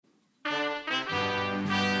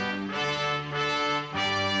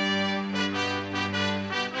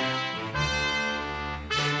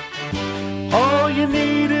you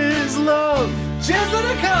need is love. Cheers to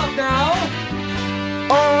the cup now.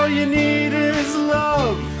 All you need is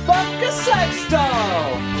love. Fuck a sex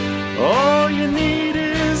doll. All you need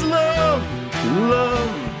is love.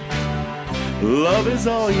 Love. Love is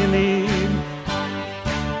all you need.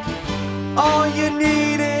 All you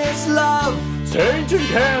need is love. Tainted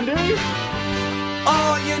candy.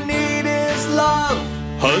 All you need is love.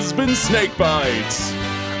 Husband snake bites.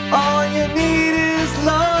 All you need is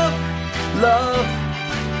love. Love.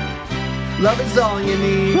 Love is all you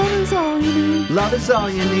need. Love is all you need. Love is all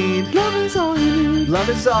you need. Love is all you need. Love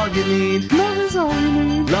is all you need. Love is all you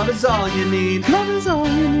need. Love is all you need. Love is all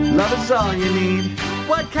you need. Love is all you need.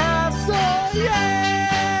 White Castle,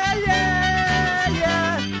 yeah, yeah,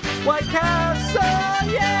 yeah. White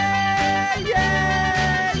Castle, yeah,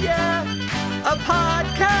 yeah, yeah. A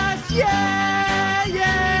podcast, yeah,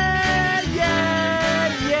 yeah,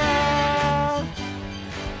 yeah, yeah.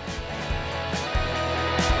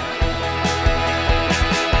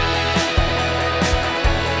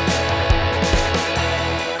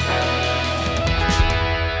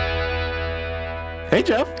 Hey,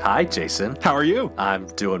 Jeff. Hi, Jason. How are you? I'm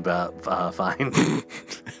doing fine.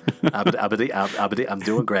 I'm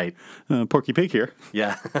doing great. Porky Pig here.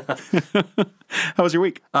 Yeah. How was your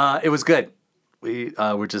week? It was good. We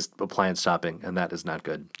were just appliance shopping, and that is not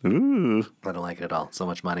good. Ooh. I don't like it at all. So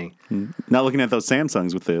much money. Not looking at those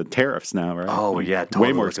Samsungs with the tariffs now, right? Oh, yeah. Totally.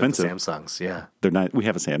 Way more Look at the expensive. Samsungs, yeah. They're not. We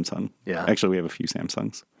have a Samsung. Yeah. Actually, we have a few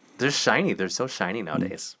Samsungs. They're shiny. They're so shiny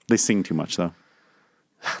nowadays. They sing too much, though.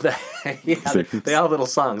 Yeah, they have little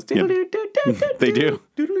songs. They do.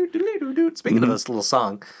 Speaking of this little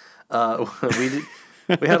song, we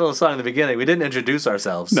had a little song in the beginning. We didn't introduce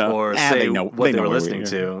ourselves or say they know what they were where listening we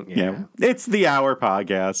to. Yeah. It's the Hour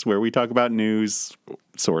podcast where we talk about news,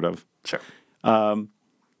 sort of. Sure.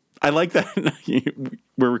 I like that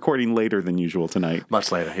we're recording later than usual tonight.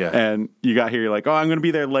 Much later, yeah. And you got here, you're like, oh, I'm going to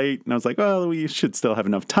be there late. And I was like, well, we should still have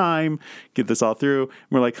enough time, get this all through. And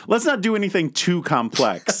we're like, let's not do anything too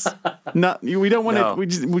complex. We don't want No.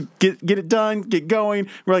 to, we get it done, get going.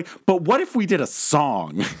 We're like, but what if we did a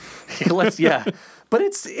song? Yeah. But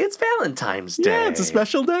it's Valentine's Day. Yeah, it's a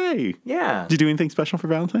special day. Yeah. Did you do anything special for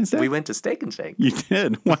Valentine's Day? We went to Steak and Shake. You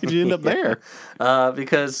did. Why did you end up there?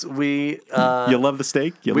 Because we... You love the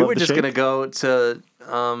steak? You we love were the just shake? going to go to...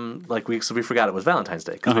 so we forgot it was Valentine's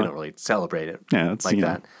Day because we don't really celebrate it Yeah, it's, like you know.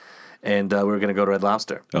 that. And we were going to go to Red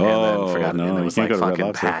Lobster. Oh, and then forgot no, it. And it you was can't like go to Red fucking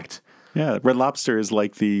Lobster. packed. Yeah, Red Lobster is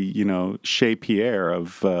like the, Chez Pierre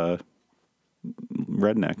of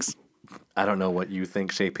rednecks. I don't know what you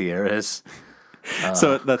think Chez Pierre is.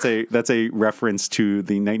 So that's a reference to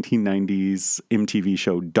the 1990s MTV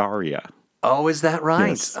show Daria. Oh, is that right?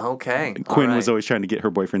 Yes. Okay. Quinn All was right. always trying to get her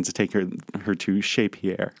boyfriends to take her to Chez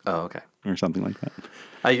Pierre Oh, okay. or something like that.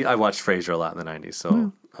 I watched Frasier a lot in the 90s,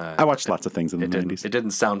 so... I watched lots of things in the 90s. It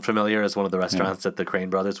didn't sound familiar as one of the restaurants that the Crane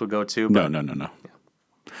brothers would go to. No.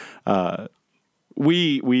 But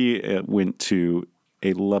We went to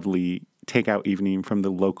a lovely takeout evening from the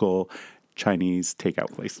local Chinese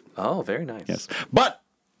takeout place. Oh, very nice. Yes. But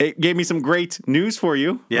it gave me some great news for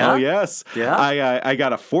you. Yeah? Oh, yes. Yeah? I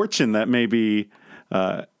got a fortune that may be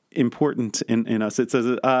important in us. It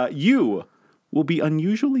says, you will be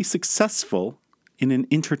unusually successful in an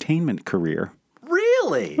entertainment career.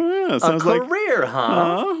 Really? Yeah, A sounds like- career,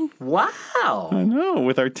 huh? Wow. I know,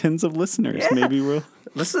 with our tens of listeners, Yeah. maybe we'll...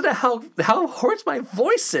 Listen to how hoarse my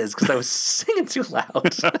voice is because I was singing too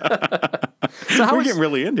loud. So how We're was, getting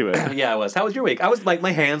really into it. yeah, I was. How was your week? I was like,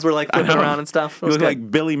 my hands were like flipping around and stuff. It You was look good.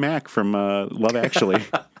 like Billy Mack from Love Actually.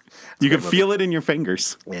 You can feel it in your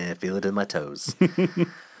fingers. Yeah, feel it in my toes.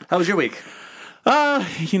 How was your week?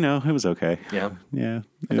 It was okay. Yeah. Yeah.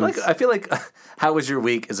 I feel like how was your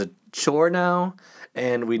week is a chore now,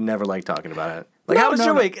 and we never like talking about it. Like, how was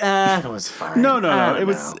your week? It was fine. No. I don't It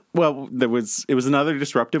was know. it was another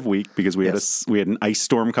disruptive week because we Yes. had an ice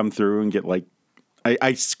storm come through and get like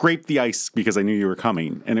I scraped the ice because I knew you were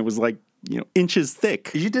coming and it was like, inches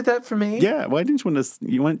thick. You did that for me? Yeah, why didn't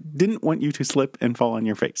you didn't want you to slip and fall on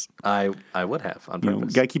your face. I would have on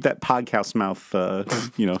purpose. Got to keep that podcast mouth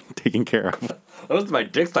taken care of. Those are my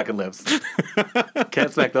dick sucking lips.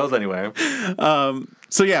 Can't smack those anywhere.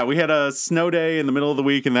 So yeah, we had a snow day in the middle of the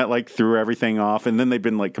week and that like threw everything off. And then they've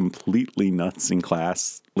been like completely nuts in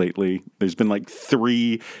class lately. There's been like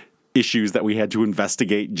 3 issues that we had to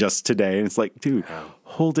investigate just today. And it's like, dude,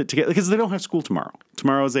 hold it together. Because they don't have school tomorrow.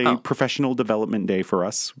 Tomorrow is a professional development day for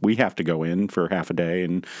us. We have to go in for half a day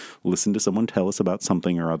and listen to someone tell us about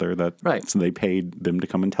something or other that so they paid them to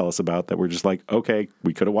come and tell us about, that we're just like, okay,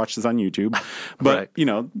 we could have watched this on YouTube. But, you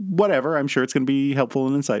know, whatever. I'm sure it's going to be helpful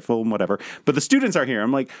and insightful and whatever. But the students are here.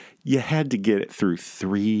 I'm like, you had to get it through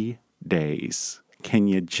 3 days. Can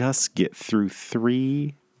you just get through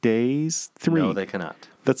 3 days? 3. No, they cannot.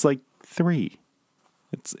 That's like 3.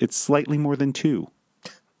 It's slightly more than 2.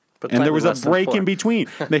 But And there was a break 4. in between.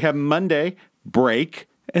 They have Monday, break,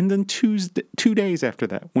 and then 2 days after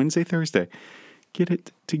that, Wednesday, Thursday. Get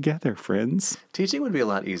it together, friends. Teaching would be a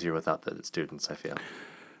lot easier without the students, I feel.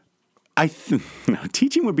 No,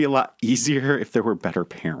 teaching would be a lot easier if there were better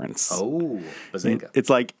parents. Oh, bazinga.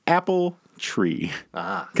 It's like apple tree.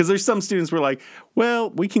 Ah. Because there's some students who are like,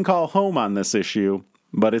 well, we can call home on this issue,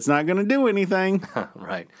 but it's not going to do anything.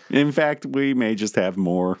 Right. In fact, we may just have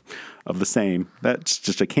more of the same. That's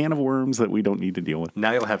just a can of worms that we don't need to deal with.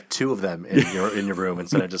 Now you'll have 2 of them in your room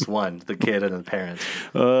instead of just one, the kid and the parent.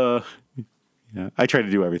 Yeah, I try to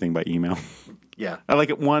do everything by email. Yeah. I like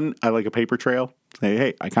a paper trail. Say,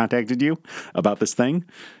 hey, I contacted you about this thing.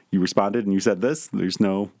 You responded and you said this. There's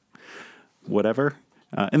no whatever.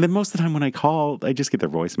 And then most of the time when I call, I just get their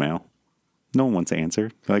voicemail. No one wants to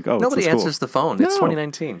answer. They're like, oh, Nobody it's the school. answers the phone. It's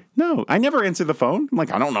 2019. No, I never answer the phone. I'm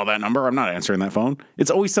like, I don't know that number. I'm not answering that phone.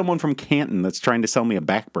 It's always someone from Canton that's trying to sell me a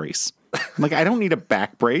back brace. I'm like, I don't need a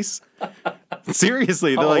back brace.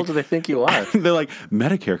 Seriously. How they're old like, do they think you are? they're like,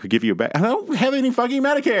 Medicare could give you a back. I don't have any fucking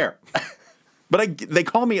Medicare. But they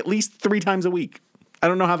call me at least 3 times a week. I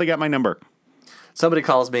don't know how they got my number. Somebody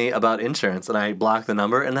calls me about insurance, and I block the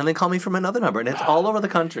number, and then they call me from another number, and it's all over the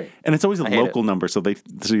country. And it's always a hate local number, so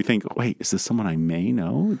you think, wait, is this someone I may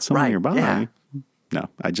know? It's someone nearby. Yeah. No,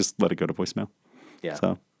 I just let it go to voicemail. Yeah.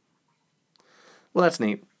 So, Well, that's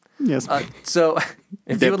neat. yes, So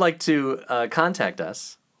if you would like to contact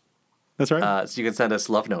us, that's right. so you can send us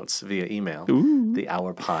love notes via email,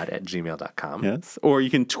 thehourpod@gmail.com. Yes, or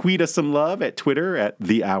you can tweet us some love at Twitter at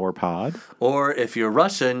 @thehourpod. Or if you're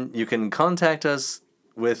Russian, you can contact us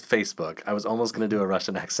with Facebook. I was almost going to do a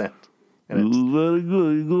Russian accent. Very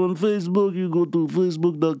good. You go on Facebook, you go to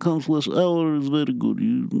facebook.com/hour. It's very good.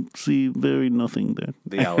 You see very nothing there.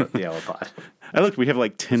 The hour pod. I looked, we have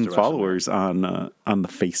like 10 Russian followers on the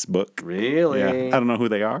Facebook. Really? Yeah. I don't know who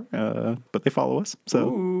they are, but they follow us. So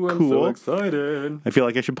Ooh, I'm cool. so excited. I feel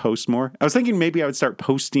like I should post more. I was thinking maybe I would start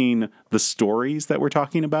posting the stories that we're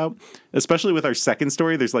talking about, especially with our second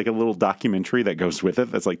story. There's like a little documentary that goes with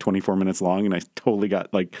it that's like 24 minutes long, and I totally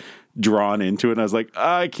got like drawn into it. And I was like,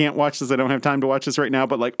 I can't watch this. I don't have time to watch this right now,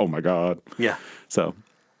 but like, oh my God. Yeah. So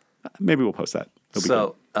maybe we'll post that. It'll be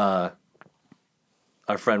So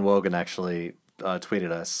our friend Wogan actually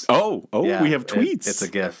tweeted us. Oh, Yeah, we have tweets. It's a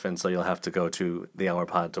GIF, and so you'll have to go to the Hour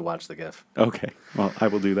Pod to watch the GIF. Okay. Well, I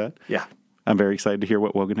will do that. Yeah. I'm very excited to hear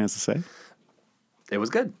what Wogan has to say. It was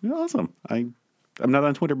good. Yeah, awesome. I'm not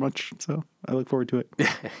on Twitter much, so I look forward to it.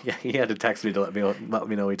 Yeah, he had to text me to let me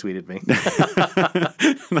know he tweeted me.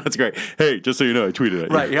 That's great. Hey, just so you know, I tweeted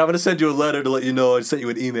it. Right, I'm going to send you a letter to let you know I sent you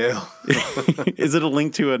an email. Is it a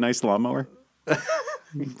link to a nice lawnmower?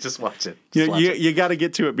 Just watch it. You got to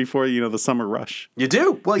get to it before, the summer rush. You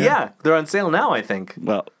do? Well, yeah. They're on sale now, I think.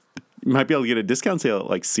 Well, you might be able to get a discount sale at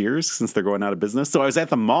like Sears since they're going out of business. So I was at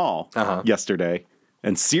the mall yesterday,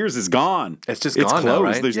 and Sears is gone. It's just it's gone closed. now,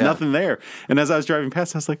 right? There's Yeah. nothing there. And as I was driving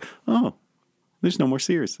past, I was like, oh, there's no more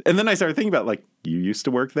Sears. And then I started thinking about, like, you used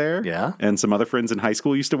to work there. Yeah. And some other friends in high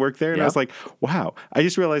school used to work there. And I Yeah. was like, wow. I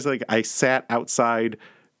just realized, like, I sat outside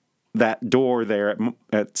that door there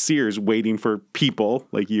at Sears waiting for people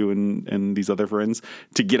like you and these other friends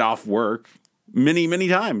to get off work many, many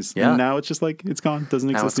times. Yeah. And now it's just like, it's gone. Doesn't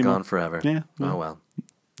Now exist it's anymore. gone forever. Yeah. Oh, well.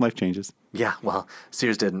 Life changes. Yeah, well,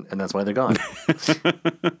 Sears didn't, and that's why they're gone.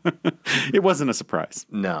 It wasn't a surprise.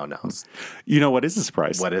 No. You know what is a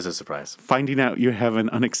surprise? What is a surprise? Finding out you have an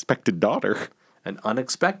unexpected daughter. An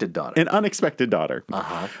unexpected daughter. An unexpected daughter.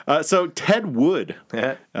 So Ted Wood.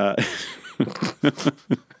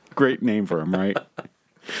 Great name for him, right?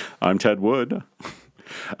 I'm Ted Wood.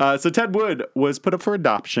 So Ted Wood was put up for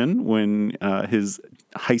adoption when his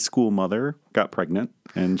high school mother got pregnant.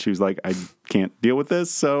 And she was like, I can't deal with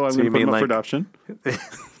this, so I'm going to put him up for adoption.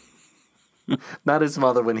 Not his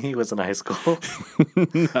mother when he was in high school.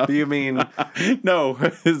 No. You mean... No,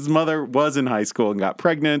 his mother was in high school and got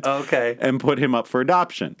pregnant. Okay. And put him up for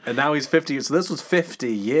adoption. And now he's 50. So this was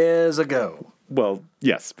 50 years ago. Well,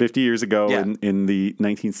 yes, 50 years ago Yeah. in the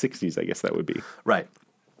 1960s, I guess that would be. Right.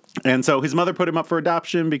 And so his mother put him up for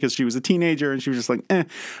adoption because she was a teenager and she was just like, eh.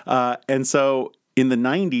 And so in the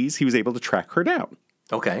 90s, he was able to track her down.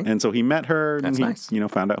 Okay. And so he met her and he, nice.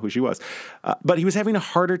 Found out who she was. But he was having a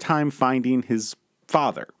harder time finding his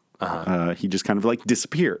father. He just kind of like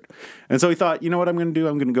disappeared. And so he thought, you know what I'm going to do?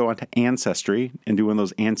 I'm going to go onto Ancestry and do one of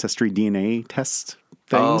those Ancestry DNA test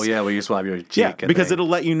things. Oh, yeah, where you swab your cheek. Yeah, because it'll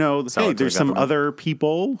let you know, hey, there's some government. other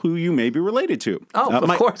people who you may be related to. Oh, of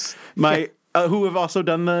course. Who have also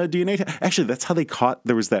done the DNA test. Actually, that's how they caught,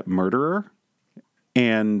 there was that murderer.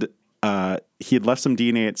 And he had left some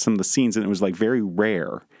DNA at some of the scenes, and it was like very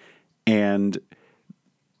rare. And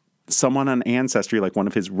someone on Ancestry, like one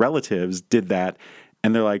of his relatives, did that.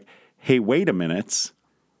 And they're like, hey, wait a minute.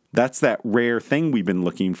 That's that rare thing we've been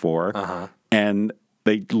looking for. And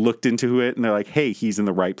they looked into it and they're like, hey, he's in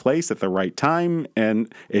the right place at the right time.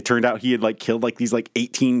 And it turned out he had like killed like these like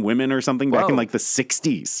 18 women or something back in like the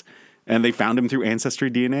 60s. And they found him through Ancestry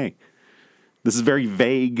DNA. This is very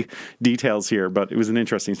vague details here, but it was an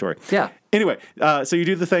interesting story. Yeah. Anyway, so you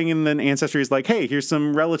do the thing, and then Ancestry is like, hey, here's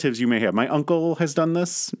some relatives you may have. My uncle has done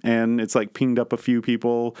this, and it's like pinged up a few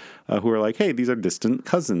people who are like, hey, these are distant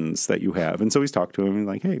cousins that you have. And so he's talked to him, and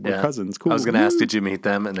like, hey, we're cousins. Cool. I was going to ask, did you meet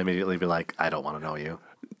them? And immediately be like, I don't want to know you.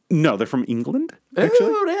 No, they're from England,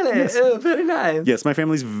 actually. Oh, really? Yes. Oh, very nice. Yes, my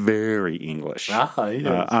family's very English. Yes.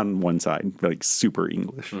 On one side, like super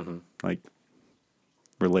English. Like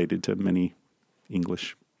related to many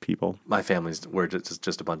English people. My family's, we're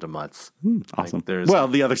just a bunch of mutts. Awesome. Like well,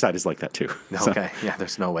 the other side is like that too. Okay. Yeah,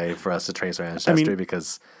 there's no way for us to trace our ancestry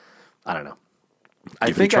because, I don't know.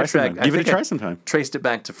 Give it a try sometime. Traced it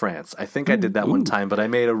back to France. I think I did that one time, but I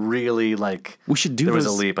made a really we should do there was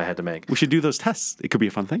a leap I had to make. We should do those tests. It could be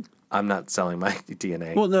a fun thing. I'm not selling my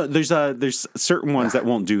DNA. Well, no, there's certain ones that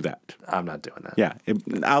won't do that. I'm not doing that. Yeah,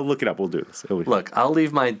 I'll look it up. We'll do this. Look, I'll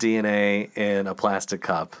leave my DNA in a plastic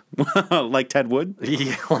cup. Like Ted Wood?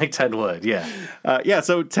 Yeah, like Ted Wood, yeah.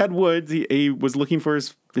 So Ted Wood, he was looking for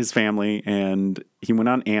his family, and he went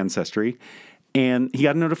on Ancestry, and he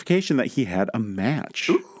got a notification that he had a match.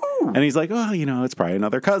 Ooh. And he's like, oh, it's probably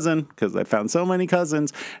another cousin, because I found so many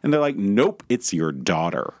cousins. And they're like, nope, it's your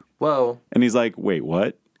daughter. Whoa. And he's like, wait,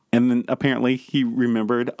 what? And then apparently he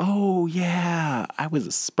remembered, oh, yeah, I was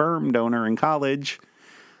a sperm donor in college.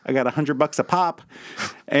 I got $100 a pop.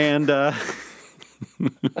 And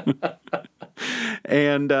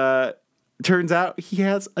turns out he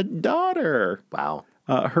has a daughter. Wow.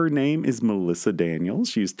 Her name is Melissa Daniels.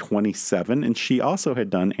 She's 27, and she also had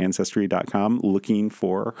done Ancestry.com looking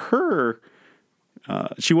for her.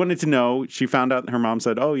 She wanted to know. She found out her mom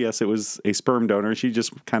said, oh, yes, it was a sperm donor. She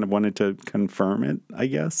just kind of wanted to confirm it, I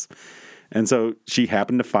guess. And so she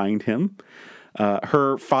happened to find him.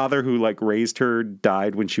 Her father, who raised her,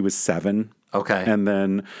 died when she was 7. Okay. And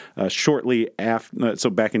then shortly after, so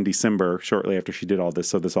back in December, shortly after she did all this,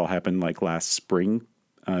 so this all happened last spring.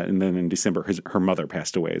 And then in December, her mother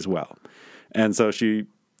passed away as well. And so she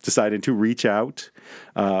decided to reach out.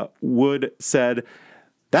 Wood said,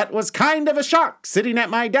 that was kind of a shock sitting at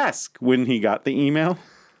my desk when he got the email.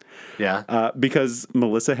 Yeah. Because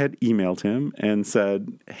Melissa had emailed him and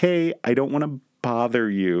said, hey, I don't want to bother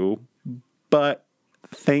you, but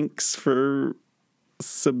thanks for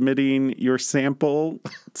submitting your sample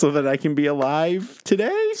so that I can be alive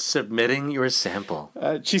today. Submitting your sample.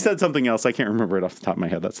 She said something else. I can't remember it off the top of my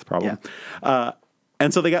head. That's the problem. Yeah.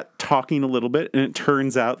 And so they got talking a little bit, and it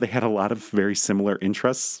turns out they had a lot of very similar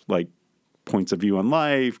interests, like points of view on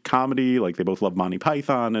life, comedy, they both love Monty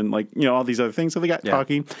Python and all these other things. So they got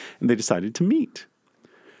talking, and they decided to meet.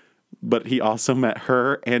 But he also met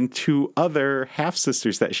her and 2 other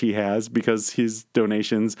half-sisters that she has because his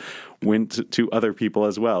donations went to other people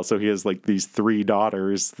as well. So he has these 3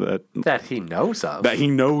 daughters that he knows of. That he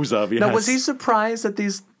knows of, yes. Now, was he surprised that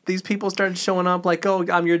these people started showing up oh,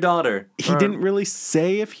 I'm your daughter? He didn't really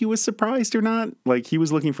say if he was surprised or not. He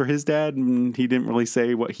was looking for his dad, and he didn't really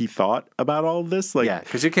say what he thought about all of this. Yeah,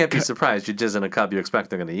 because you can't be surprised. You jizz in a cup, you expect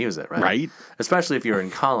they're going to use it, right? Right. Especially if you're in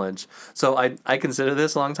college. So I considered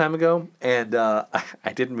this a long time ago, and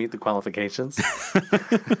I didn't meet the qualifications.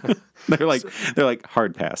 They're like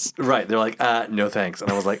hard pass. Right. They're like, no thanks.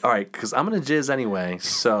 And I was like, all right, because I'm going to jizz anyway,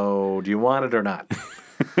 so do you want it or not?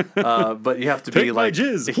 But you have to Take be my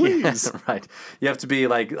jizz, please. Yeah, right. You have to be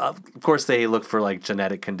of course they look for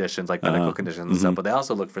genetic conditions, medical conditions and stuff, but they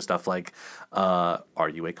also look for stuff are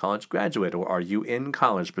you a college graduate or are you in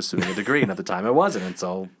college pursuing a degree? And at the time I wasn't, and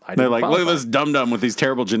so I didn't qualify. Look at this dum-dum with these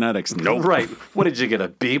terrible genetics. Nope. Right. What did you get, a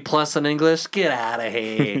B+ in English? Get out of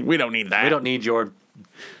here. We don't need that. We don't need your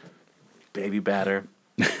baby batter.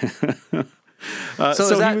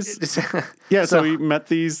 So, he was, yeah. So he met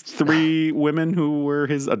these 3 women who were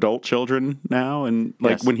his adult children now, and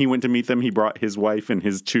like Yes. when he went to meet them, he brought his wife and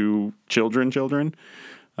his 2 children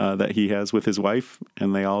that he has with his wife,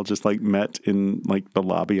 and they all just like met in like the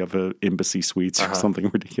lobby of a embassy suites or something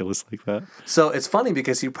ridiculous like that. So it's funny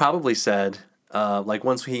because he probably said, like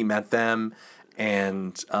once he met them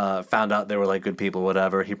and found out they were like good people,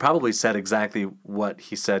 whatever, he probably said exactly what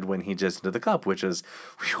he said when he jizzed into the cup, which is,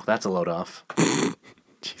 "Whew, that's a load off."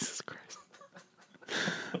 Jesus Christ.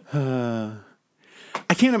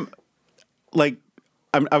 I can't,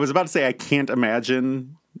 I was about to say I can't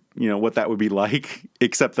imagine, what that would be like,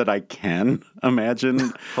 except that I can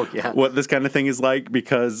imagine Oh, yeah. what this kind of thing is like,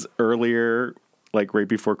 because earlier, like right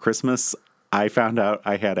before Christmas, I found out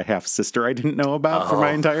I had a half sister I didn't know about for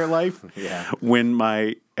my entire life. Yeah. When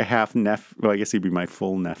my half nephew, well, I guess he'd be my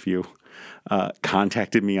full nephew,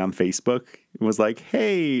 contacted me on Facebook and was like,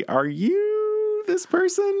 "Hey, are you this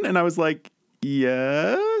person?" And I was like,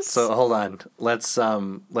 "Yes." So hold on, let's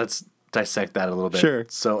dissect that a little bit. Sure.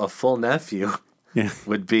 So a full nephew Yeah.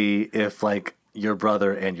 would be if like your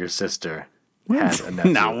brother and your sister had a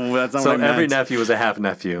nephew. No, that's not so what I meant. every nephew is a half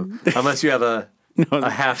nephew, unless you have a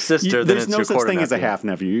half sister. Then There's it's no your such quarter thing as a nephew. half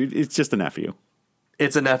nephew. It's just a nephew.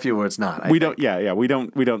 It's a nephew or it's not. We don't. We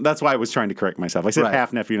don't. That's why I was trying to correct myself. I said Right.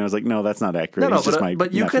 half nephew, and I was like, no, that's not accurate. No, He's just my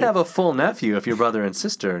but you nephew. could have a full nephew if your brother and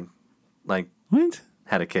sister like What?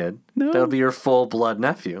 had a kid. No. That would be your full blood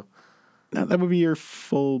nephew. No, that would be your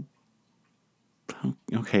full.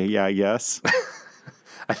 Okay, yeah, I guess.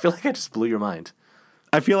 I feel like I just blew your mind.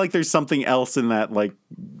 I feel like there's something else in that like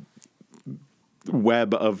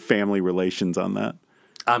web of family relations on that,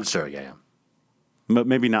 I'm sure, yeah. but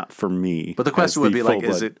maybe not for me. But the question would be like,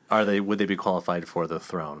 full-blood- would they be qualified for the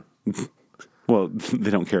throne? Well, they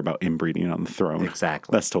don't care about inbreeding on the throne.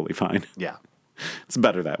 Exactly. That's totally fine. Yeah. It's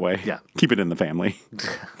better that way. Yeah. Keep it in the family.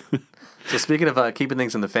 So speaking of keeping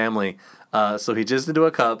things in the family, so he jizzed into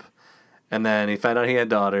a cup, and then he found out he had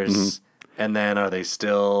daughters, Mm-hmm. and then are they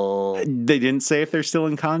still? They didn't say if they're still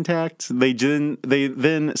in contact. They didn't. They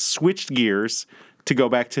then switched gears to go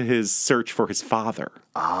back to his search for his father.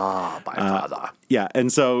 My father. Yeah,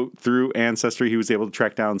 and so through Ancestry, he was able to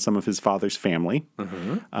track down some of his father's family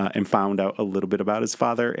and found out a little bit about his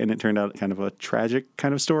father, and it turned out kind of a tragic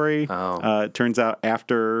kind of story. Oh. It turns out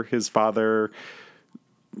after his father,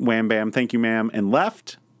 wham bam, thank you ma'am, and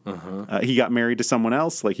left, he got married to someone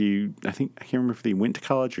else. I can't remember if he went to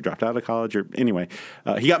college or dropped out of college, or anyway,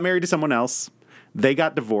 he got married to someone else. They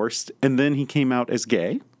got divorced, and then he came out as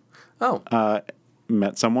gay. Oh,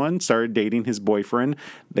 Met someone, started dating his boyfriend.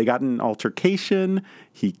 They got in an altercation.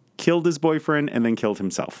 He killed his boyfriend and then killed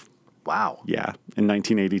himself. wow. Yeah, in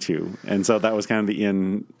 1982. And so that was kind of the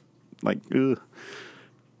end. Like, ugh.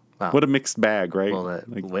 Wow. What a mixed bag, right? Well,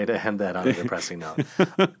 way to end that on a depressing note.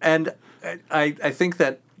 And I think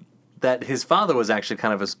that his father was actually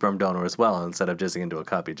kind of a sperm donor as well. Instead of jizzing into a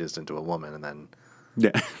cup, he jizzed into a woman, and then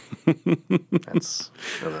Yeah. and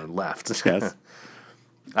then left. Yes.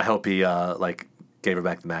 I hope he gave her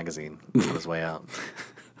back the magazine on his way out.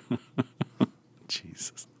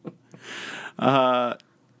 Jesus. Well,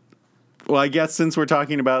 I guess since we're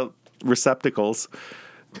talking about receptacles,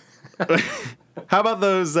 how about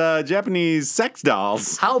those Japanese sex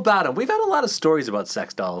dolls? How about him? We've had a lot of stories about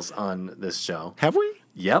sex dolls on this show. Have we?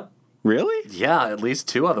 Yep. Really? Yeah, at least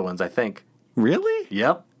 2 other ones, I think. Really?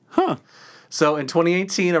 Yep. Huh. So in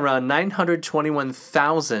 2018, around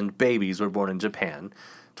 921,000 babies were born in Japan,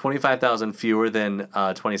 25,000 fewer than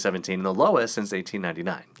 2017, and the lowest since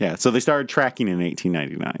 1899. Yeah, so they started tracking in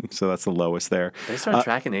 1899, so that's the lowest there. They started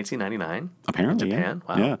tracking in 1899? Apparently, in Japan?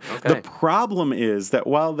 yeah. Wow. Yeah. Okay. The problem is that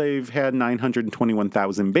while they've had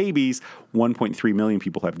 921,000 babies, 1.3 million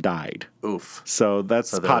people have died. Oof. So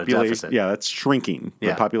that's they're at a population. deficit. Yeah, that's shrinking. Yeah.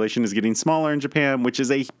 The population is getting smaller in Japan, which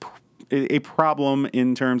is a problem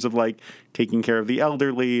in terms of like taking care of the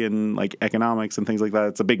elderly and like economics and things like that.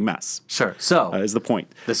 It's a big mess. Sure. So Is the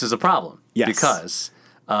point. this is a problem. Yes. Because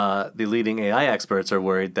the leading AI experts are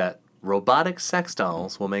worried that robotic sex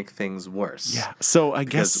dolls will make things worse. Yeah. So I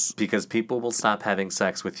guess Because people will stop having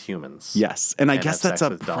sex with humans. yes, and I And guess have that's sex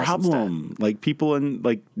a with dolls problem. Like people and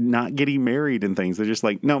like not getting married and things. They're just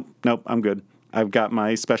like, nope, I'm good. I've got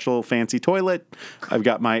my special fancy toilet. I've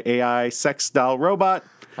got my AI sex doll robot.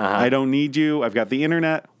 I don't need you. I've got the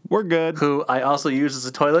internet. We're good. Who I also use as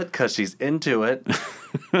a toilet because she's into it.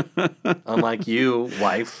 Unlike you,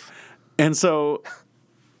 wife. And so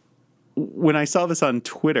when I saw this on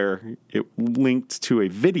Twitter, it linked to a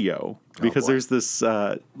video because boy. there's this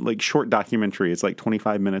like short documentary. It's like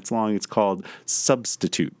 25 minutes long. It's called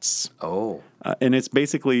Substitutes. Oh. And it's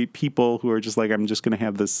basically people who are just like, I'm just going to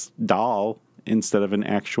have this doll instead of an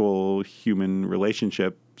actual human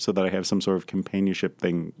relationship so that I have some sort of companionship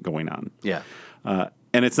thing going on. Yeah.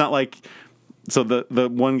 And it's not like, so the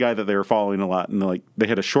one guy that they were following a lot, and they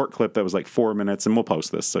had a short clip that was like 4 minutes, and we'll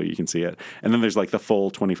post this so you can see it. And then there's like the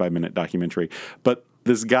full 25-minute documentary. But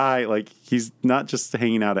this guy, like, he's not just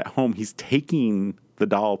hanging out at home, he's taking the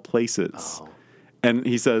doll places. Oh. And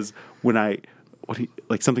he says, when I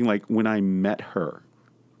met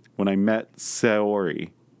Saori.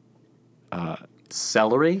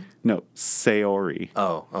 Celery? No, Saori.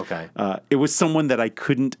 Oh, okay. It was someone that I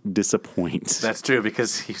couldn't disappoint. That's true,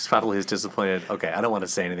 because he's probably as disappointed. Okay, I don't want to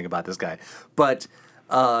say anything about this guy. But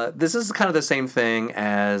this is kind of the same thing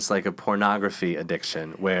as like a pornography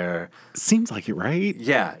addiction where... Seems like it, right?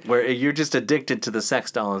 Yeah, where you're just addicted to the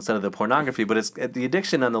sex doll instead of the pornography, but it's the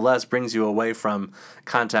addiction nonetheless brings you away from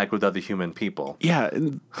contact with other human people. Yeah,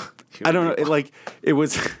 and I don't know. It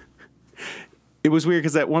was it was weird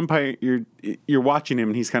because at one point you're watching him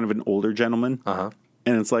and he's kind of an older gentleman, and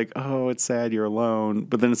it's like, oh, it's sad you're alone,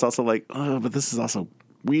 but then it's also like, oh, but this is also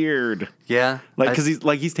weird. Yeah, like because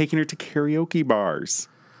he's taking her to karaoke bars.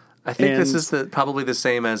 I think this is probably the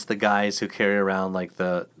same as the guys who carry around like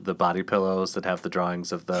the body pillows that have the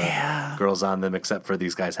drawings of the girls on them, except for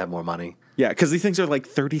these guys have more money. Yeah, because these things are like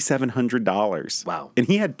 $3,700. Wow. And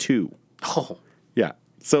he had 2. Oh. Yeah.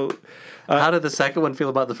 So how did the second one feel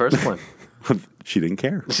about the first one? She didn't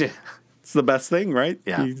care. Yeah. It's the best thing, right?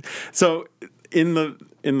 Yeah. So in the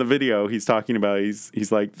video, he's talking about,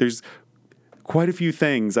 he's like, there's quite a few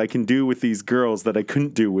things I can do with these girls that I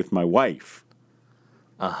couldn't do with my wife.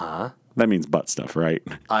 Uh-huh. That means butt stuff, right?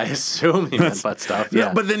 I assume he meant butt stuff, yeah.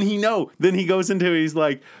 No, but then then he goes into, he's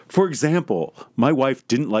like, for example, my wife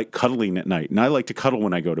didn't like cuddling at night, and I like to cuddle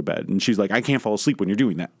when I go to bed. And she's like, I can't fall asleep when you're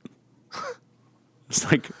doing that.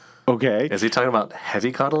 It's like, okay. Is he talking about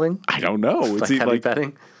heavy cuddling? I don't know. Like heavy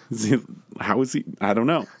petting? How is he? I don't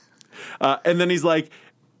know. And then he's like,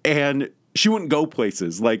 and she wouldn't go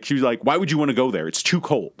places. Like, she was like, why would you want to go there? It's too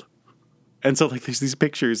cold. And so, like, there's these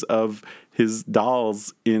pictures of his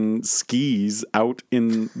dolls in skis out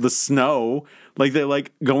in the snow. Like, they're,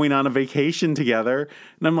 like, going on a vacation together.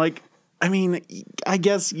 And I'm like, I mean, I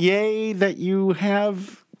guess, yay that you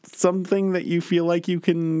have something that you feel like you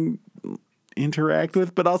can interact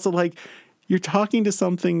with. But also, like, you're talking to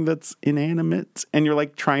something that's inanimate. And you're,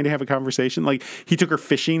 like, trying to have a conversation. Like, he took her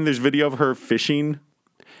fishing. There's video of her fishing.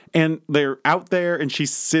 And they're out there, and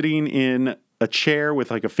she's sitting in a chair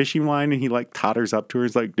with like a fishing line, and he like totters up to her.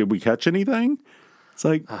 He's like, did we catch anything? It's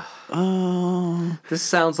like, oh. This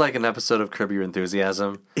sounds like an episode of Curb Your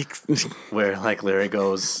Enthusiasm where like Larry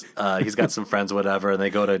goes, he's got some friends, whatever, and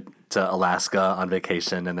they go to Alaska on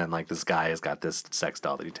vacation, and then like this guy has got this sex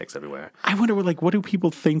doll that he takes everywhere. I wonder what do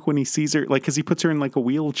people think when he sees her? Like, because he puts her in like a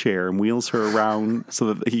wheelchair and wheels her around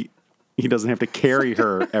so that he doesn't have to carry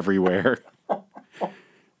her everywhere.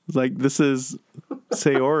 It's like, this is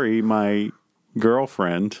Saori, my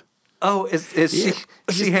girlfriend. Oh, is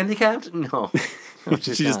she handicapped? No.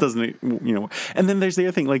 She just doesn't, And then there's the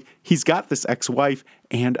other thing, like, he's got this ex-wife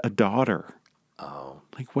and a daughter. Oh.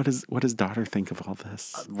 Like, what does daughter think of all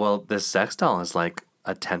this? Well, this sex doll is like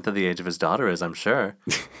a tenth of the age of his daughter is, I'm sure.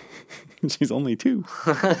 She's only 2.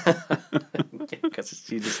 Because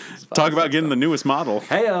she just talk about getting the newest model.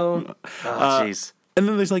 Hey-o. Oh, jeez. And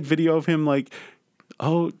then there's like video of him like,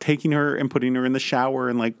 taking her and putting her in the shower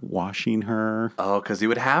and like washing her. Oh, because he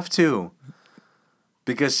would have to.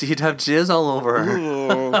 Because she'd have jizz all over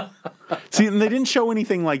her. See, and they didn't show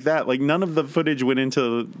anything like that. Like, none of the footage went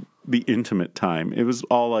into the intimate time. It was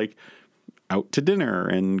all like out to dinner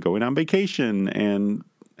and going on vacation, and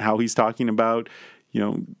how he's talking about,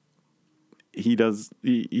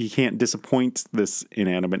 he can't disappoint this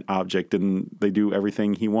inanimate object, and they do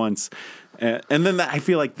everything he wants. And then I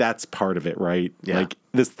feel like that's part of it, right? Yeah. Like,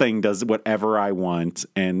 this thing does whatever I want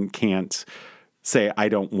and can't say I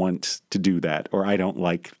don't want to do that, or I don't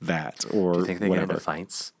like that, or do you think they whatever. get into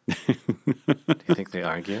fights? Do you think they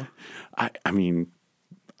argue? I mean,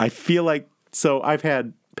 I feel like, so I've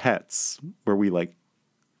had pets where we like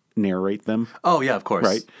narrate them. Oh yeah, of course.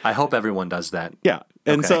 Right. I hope everyone does that. Yeah.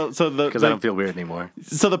 And okay. so because I don't feel weird anymore.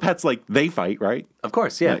 So the pets, like, they fight, right? Of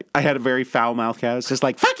course, yeah. Like, I had a very foul mouth cat. It's just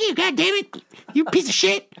like, fuck you, God damn it, you piece of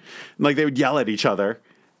shit. And, like, they would yell at each other.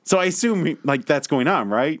 So I assume like that's going on,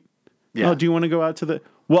 right? Yeah. Oh, do you want to go out to the?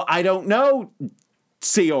 Well, I don't know,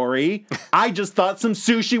 Saori. I just thought some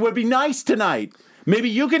sushi would be nice tonight. Maybe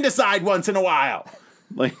you can decide once in a while.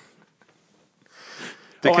 Like,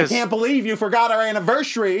 I can't believe you forgot our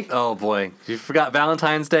anniversary. Oh boy, you forgot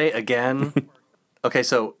Valentine's Day again. Okay,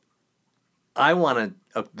 so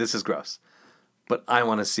this is gross, but I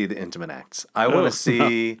want to see the intimate acts. I want to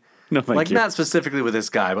see No, thank like you. not specifically with this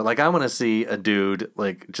guy, but like I want to see a dude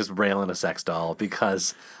like just railing a sex doll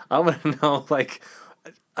because I want to know like,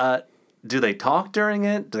 do they talk during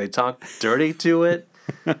it? Do they talk dirty to it?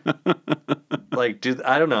 Like,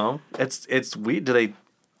 I don't know. It's weird. Do they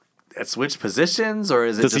switch positions, or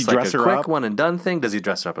is it Does he just like dress a her quick up? one and done thing? Does he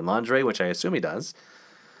dress her up in lingerie, which I assume he does?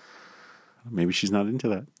 Maybe she's not into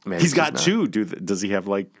that. Maybe He's she's got not. two. Does he have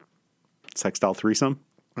like sex doll threesome?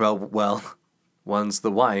 Well, one's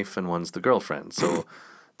the wife and one's the girlfriend. So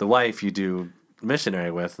the wife you do missionary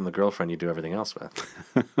with, and the girlfriend you do everything else with.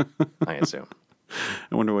 I assume.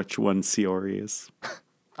 I wonder which one Siori is.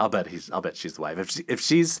 I'll bet she's the wife. If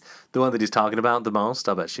she's the one that he's talking about the most,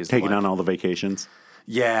 I'll bet she's Taking the wife. on all the vacations.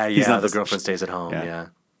 Yeah. not The the- girlfriend stays at home. Yeah.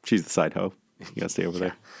 She's the side hoe. You gotta stay over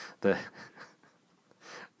there. The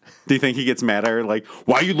Do you think he gets mad at her? Like,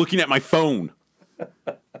 why are you looking at my phone?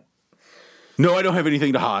 No, I don't have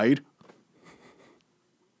anything to hide.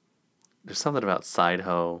 There's something about side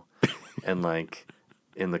hoe and like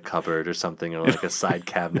in the cupboard or something, or like a side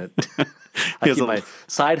cabinet. I has keep a- my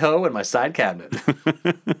side hoe and my side cabinet.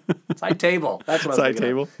 Side table. That's what I was Side thinking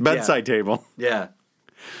table, of. bedside table. Yeah.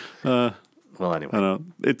 Well, anyway. I don't know.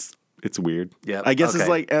 It's weird. Yeah, I guess it's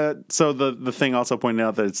okay. like so. The thing also pointed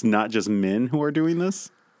out that it's not just men who are doing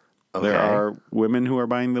this. Okay. There are women who are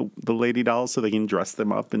buying the lady dolls so they can dress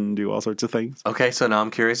them up and do all sorts of things. Okay, so now I'm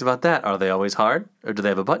curious about that. Are they always hard, or do they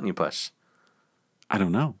have a button you push? I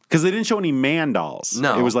don't know because they didn't show any man dolls.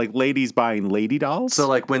 No. It was like ladies buying lady dolls. So,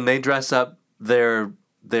 like when they dress up their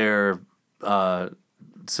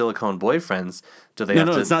silicone boyfriends, do they have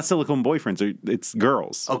no, to? it's not silicone boyfriends. It's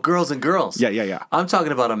girls. Oh, girls and girls. Yeah. I'm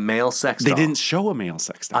talking about a male sex They doll. didn't show a male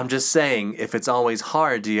sex doll. I'm just saying, if it's always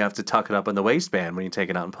hard, do you have to tuck it up in the waistband when you take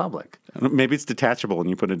it out in public? Maybe it's detachable and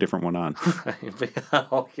you put a different one on.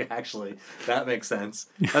 Okay, actually, that makes sense.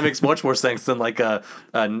 That makes much more sense than like a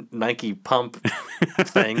Nike pump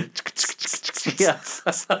thing. Yeah.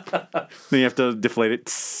 Then you have to deflate it.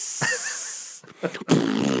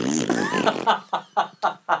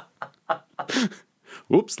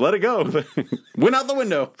 Oops, let it go. Went out the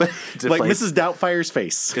window. Like Deflates. Mrs. Doubtfire's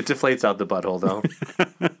face. It deflates out the butthole, though.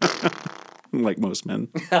 Like most men.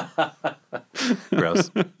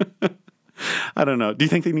 Gross. I don't know. Do you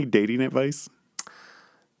think they need dating advice?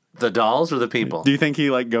 The dolls or the people? Do you think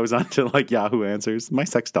he like goes on to like Yahoo Answers? My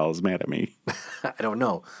sex doll is mad at me. I don't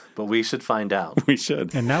know, but we should find out. We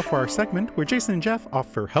should. And now for our segment where Jason and Jeff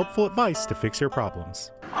offer helpful advice to fix your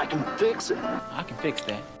problems. I can fix it. I can fix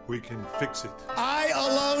that. We can fix it. I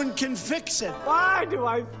alone can fix it. Why do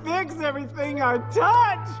I fix everything I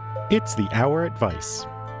touch? It's the Hour Advice.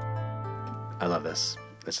 I love this.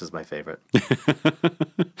 This is my favorite.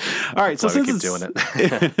 All right, so That's why we since keep it's, doing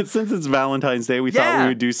it. since it's Valentine's Day, we thought Yeah. we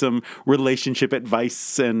would do some relationship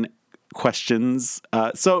advice and questions.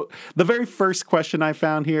 So the very first question I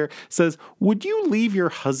found here says, would you leave your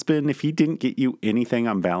husband if he didn't get you anything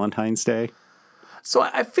on Valentine's Day? So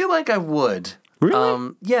I feel like I would.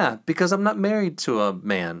 Really? Yeah, because I'm not married to a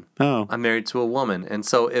man. Oh. I'm married to a woman. And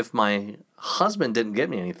so if my husband didn't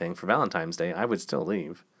get me anything for Valentine's Day, I would still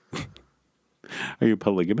leave. Are you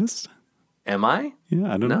polygamist? Am I?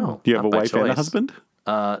 Yeah, I don't No, know. Do you have a not by wife and a choice. husband?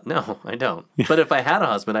 No, I don't. But if I had a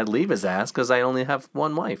husband, I'd leave his ass because I only have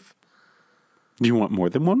one wife. Do you want more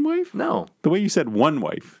than one wife? No, The way you said one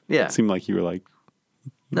wife, Yeah. it seemed like you were like,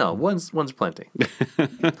 no, one's plenty.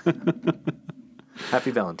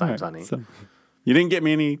 Happy Valentine's, honey. so you didn't get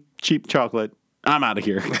me any cheap chocolate. I'm out of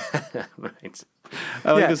here. Right.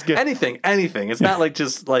 I like Yeah, this gift. anything. It's not like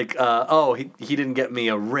just like, he didn't get me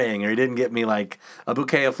a ring, or he didn't get me like a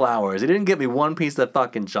bouquet of flowers. He didn't get me one piece of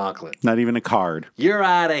fucking chocolate. Not even a card. You're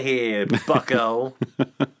out of here, bucko.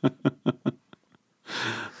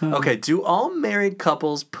 Okay, do all married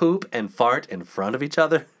couples poop and fart in front of each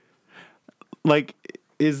other? Like,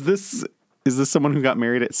 is this someone who got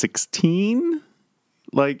married at 16?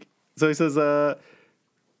 Like, so he says,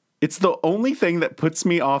 it's the only thing that puts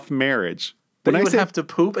me off marriage. But When you I would say have to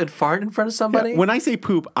poop and fart in front of somebody? when I say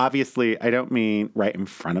poop, obviously I don't mean right in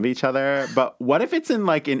front of each other. But what if it's in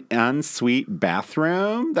like an ensuite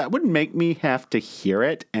bathroom? That would make me have to hear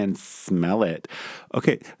it and smell it.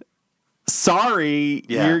 Okay. Sorry,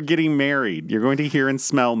 Yeah. you're getting married. You're going to hear and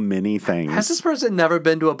smell many things. Has this person never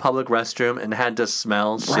been to a public restroom and had to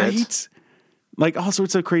smell shit? Right? Like all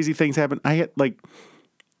sorts of crazy things happen. I had like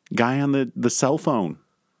guy on the cell phone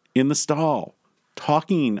in the stall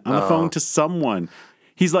talking on the phone to someone.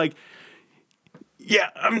 He's like, yeah,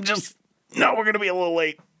 no, we're going to be a little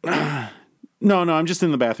late. No, I'm just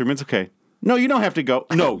in the bathroom. It's okay. No, you don't have to go.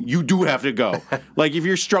 No, you do have to go. Like if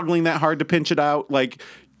you're struggling that hard to pinch it out, like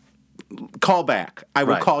call back. I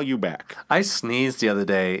will Right. call you back. I sneezed the other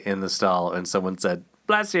day in the stall, and someone said,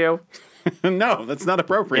 "Bless you." No, that's not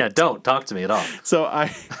appropriate. Yeah, don't talk to me at all. So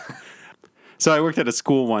I worked at a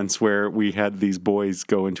school once where we had these boys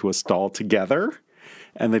go into a stall together,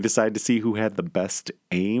 and they decided to see who had the best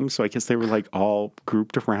aim. So I guess they were like all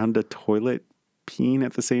grouped around a toilet peeing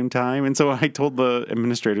at the same time. And so I told the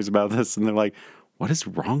administrators about this, and they're like, "What is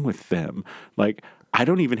wrong with them? Like, I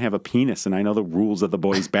don't even have a penis, and I know the rules of the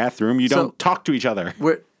boys' bathroom. You don't talk to each other."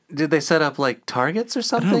 Did they set up like targets or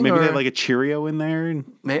something? Maybe or? they had like a Cheerio in there. And,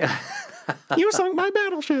 "You sunk my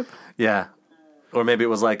battleship." Yeah. Or maybe it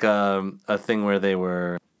was like a thing where they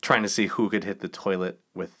were trying to see who could hit the toilet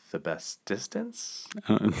with the best distance.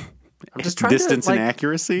 I'm just trying Distance to, and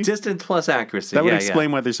accuracy? Distance plus accuracy. That would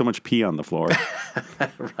explain why there's so much pee on the floor.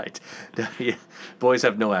 Right. Yeah. Boys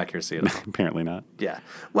have no accuracy at all. Apparently not. Yeah.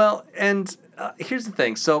 Well, and here's the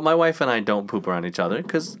thing. So my wife and I don't poop around each other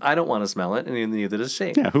because I don't want to smell it, and neither does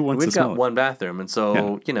she. Yeah, who wants We've to smell got it? one bathroom, and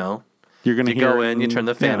so, You're going to you go in, you turn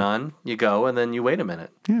the fan on, you go, and then you wait a minute.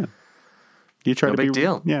 Yeah. You try No to big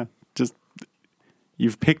deal. Yeah. Just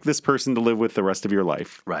you've picked this person to live with the rest of your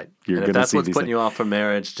life. Right. You're And gonna if that's see what's these putting things. you off from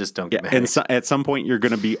marriage, just don't get Yeah, married. and at some point you're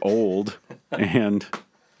going to be old, and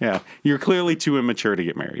you're clearly too immature to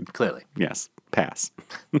get married. Clearly. Yes, pass.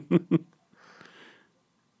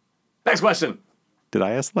 Next question. Did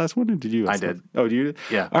I ask the last one, or did you ask I the did. Oh, you did?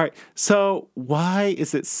 Yeah. All right. So why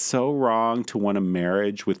is it so wrong to want a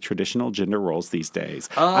marriage with traditional gender roles these days?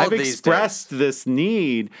 I've these expressed this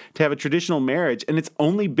need to have a traditional marriage, and it's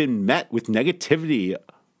only been met with negativity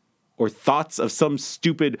or thoughts of some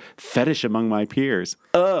stupid fetish among my peers.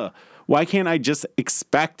 Why can't I just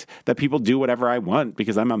expect that people do whatever I want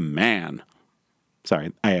because I'm a man?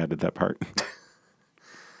 Sorry, I added that part.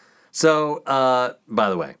 So, by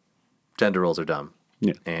the way, gender roles are dumb.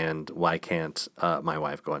 Yeah. And why can't my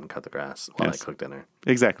wife go out and cut the grass while Yes. I cook dinner?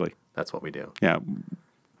 Exactly. That's what we do. Yeah.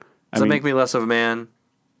 Does that make me less of a man?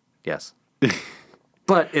 Yes.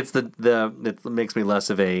 But it's it makes me less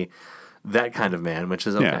of that kind of man, which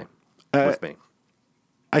is okay with me.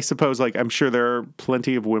 I suppose, like, I'm sure there are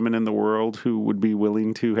plenty of women in the world who would be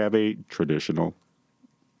willing to have a traditional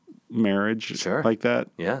marriage Sure. like that.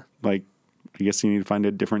 Yeah. Like, I guess you need to find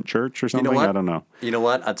a different church or something. what? I don't know. You know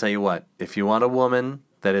what? I'll tell you what. If you want a woman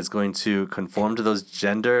that is going to conform to those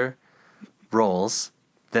gender roles,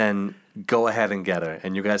 then go ahead and get her.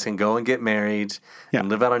 And you guys can go and get married and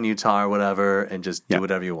live out in Utah or whatever and just do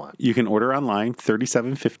whatever you want. You can order online,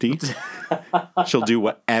 $37.50. She'll do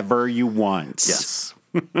whatever you want. Yes.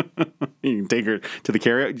 You can take her to the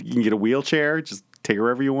carryout. You can get a wheelchair. Just take her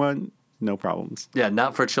wherever you want. No problems. Yeah,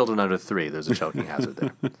 not for children under 3. There's a choking hazard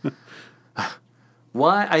there.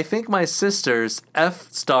 Why? I think my sister's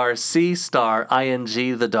F*C*ing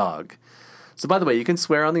the dog. So, by the way, you can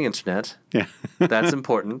swear on the internet. Yeah. That's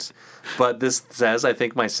important. But this says, I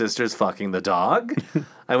think my sister's fucking the dog.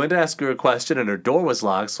 I went to ask her a question and her door was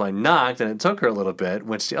locked, so I knocked and it took her a little bit.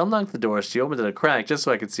 When she unlocked the door, she opened it a crack just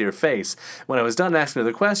so I could see her face. When I was done asking her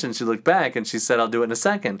the question, she looked back and she said, "I'll do it in a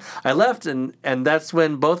second." I left and that's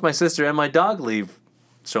when both my sister and my dog leave.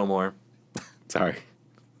 Show more. Sorry.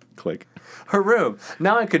 Click. Her room.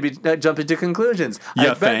 Now I could be jumping to conclusions.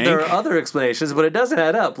 Yeah, I bet there are think? other explanations, but it doesn't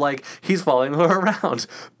add up. Like, he's following her around.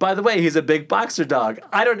 By the way, he's a big boxer dog.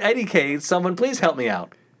 I don't, Eddie K, someone please help me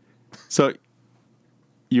out. So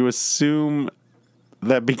you assume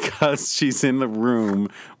that because she's in the room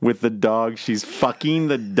with the dog, she's fucking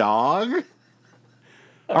the dog?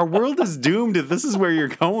 Our world is doomed if this is where you're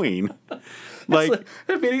going. Like,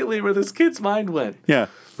 Immediately where this kid's mind went. yeah.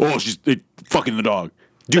 Oh, she's fucking the dog.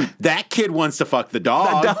 Dude, that kid wants to fuck the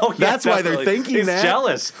dog. Oh, yeah, That's why they're definitely. thinking he's that.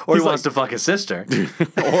 jealous. Or He's he wants like- to fuck his sister.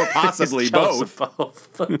 Or possibly He's jealous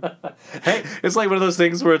both. of both. Hey, it's like one of those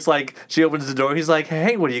things where it's like she opens the door. He's like,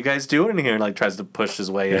 "Hey, what are you guys doing in here?" And like tries to push his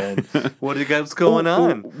way in. What are you guys going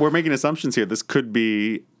on? We're making assumptions here. This could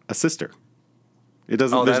be a sister. It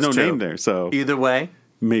doesn't. Oh, there's that's no true. name there, so Either way,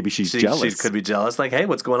 maybe she's jealous. She could be jealous. Like, hey,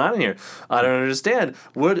 what's going on in here? I don't understand.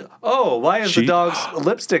 Why is the She- dog's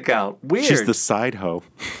lipstick out? Weird. She's the side hoe.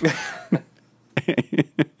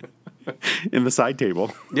 In the side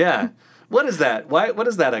table. Yeah. What is that? Why? What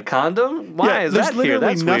is that? A condom? Why is there's that here? literally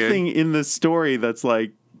That's nothing weird. in the story that's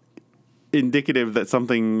like indicative that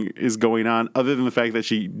something is going on other than the fact that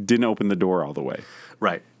she didn't open the door all the way.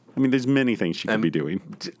 Right. I mean, there's many things she could be doing.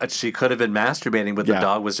 She could have been masturbating, but the Yeah.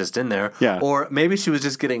 dog was just in there. Yeah. Or maybe she was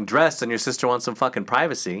just getting dressed and your sister wants some fucking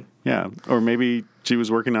privacy. Yeah. Or maybe she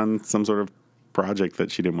was working on some sort of project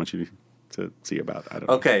that she didn't want you to to see about. I don't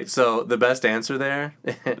know. Okay, so the best answer there,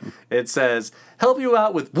 it says, help you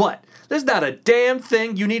out with what? There's not a damn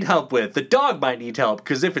thing you need help with. The dog might need help,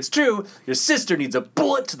 because if it's true, your sister needs a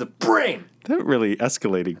bullet to the brain. That really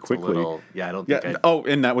escalated quickly. I don't think Oh,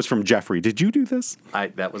 and that was from Jeffrey. Did you do this?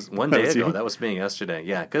 that was one day was ago. you? That was me yesterday.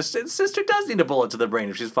 Yeah, because sister does need a bullet to the brain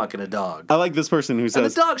if she's fucking a dog. I like this person who And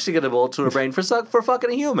says, the dog should get a bullet to her brain for fucking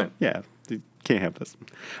a human. yeah, you can't have this.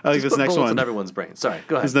 I like Just this put next bullets one. in everyone's brain. Sorry,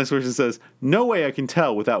 go ahead. This next person says, no way I can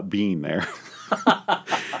tell without being there.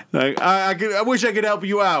 Like, I wish I could help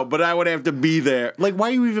you out, but I would have to be there. Like, why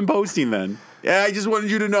are you even posting then? Yeah, I just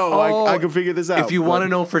wanted you to know I can figure this out. If you want to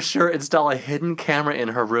know for sure, install a hidden camera in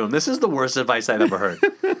her room. This is the worst advice I've ever heard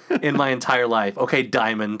in my entire life. Okay,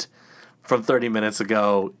 Diamond from 30 minutes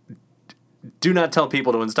ago. Do not tell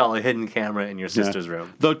people to install a hidden camera in your sister's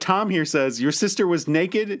room. Though Tom here says your sister was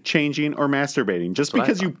naked, changing, or masturbating. Just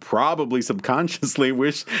because you probably subconsciously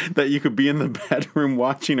wish that you could be in the bedroom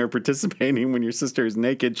watching or participating when your sister is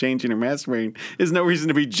naked, changing, or masturbating is no reason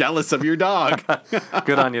to be jealous of your dog.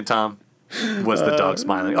 Good on you, Tom. Was the dog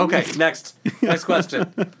smiling? Okay, next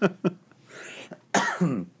question.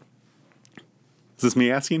 Is this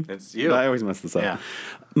me asking? It's you. I always mess this up. Yeah.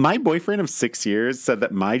 My boyfriend of 6 years said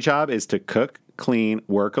that my job is to cook, clean,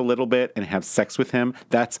 work a little bit, and have sex with him.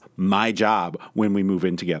 That's my job when we move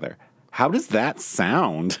in together. How does that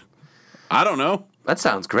sound? I don't know. That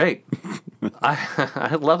sounds great.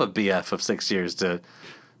 I love a BF of 6 years that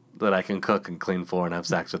I can cook and clean for and have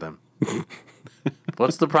sex with him.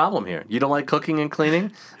 What's the problem here? You don't like cooking and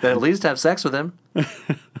cleaning? Then at least have sex with him. Is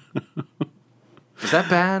that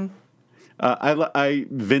bad?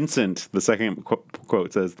 Vincent, the second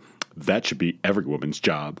quote says, that should be every woman's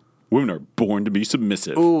job. Women are born to be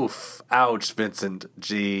submissive. Oof. Ouch, Vincent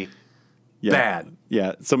G. Yeah. Bad.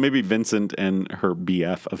 Yeah. So maybe Vincent and her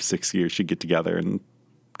BF of 6 years should get together and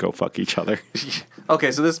go fuck each other.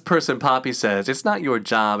 Okay, so this person, Poppy, says, it's not your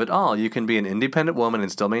job at all. You can be an independent woman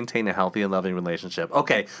and still maintain a healthy and loving relationship.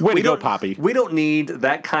 Okay. Way to go, Poppy. We don't need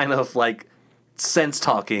that kind of, sense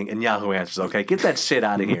talking in Yahoo Answers, okay? Get that shit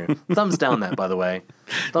out of here. Thumbs down that, by the way.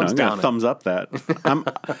 Thumbs I'm down gonna it. thumbs up that.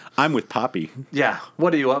 I'm with Poppy. Yeah.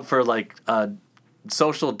 What are you up for,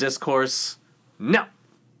 social discourse? No.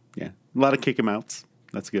 Yeah. A lot of kick him outs.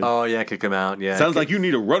 That's good. Oh, yeah, kick him out. Yeah. Sounds like you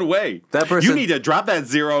need to run away. That person- You need to drop that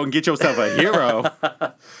zero and get yourself a hero.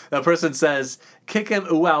 That person says, kick him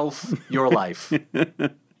out your life.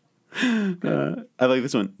 I like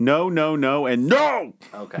this one. No, no, no, and no.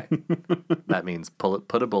 Okay. That means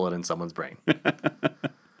put a bullet in someone's brain.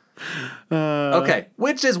 Uh, Okay.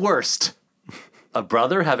 Which is worst? A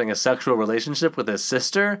brother having a sexual relationship with his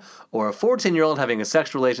sister, or a 14-year-old having a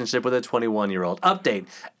sexual relationship with a 21-year-old? Update.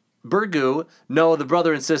 Burgoo, no, the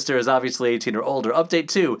brother and sister is obviously 18 or older. Update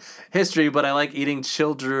 2. History, but I like eating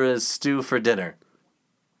children's stew for dinner.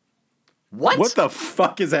 What the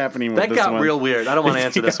fuck is happening with That this got one? real weird. I don't want to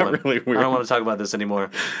answer this got one. really weird. I don't want to talk about this anymore.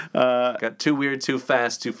 Got too weird, too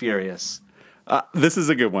fast, too furious. This is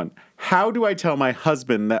a good one. How do I tell my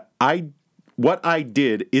husband that what I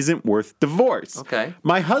did isn't worth divorce? Okay.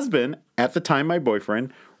 My husband, at the time my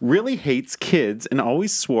boyfriend, really hates kids and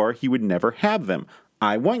always swore he would never have them.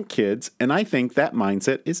 I want kids, and I think that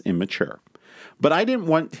mindset is immature. But I didn't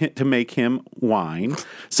want to make him whine,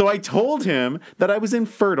 so I told him that I was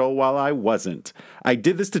infertile while I wasn't. I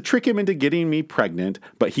did this to trick him into getting me pregnant,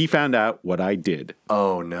 but he found out what I did.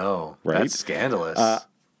 Oh, no. Right? That's scandalous.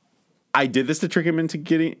 I did this to trick him into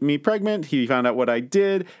getting me pregnant. He found out what I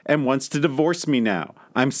did and wants to divorce me now.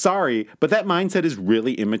 I'm sorry, but that mindset is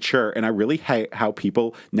really immature, and I really hate how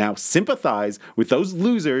people now sympathize with those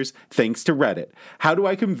losers thanks to Reddit. How do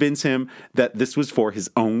I convince him that this was for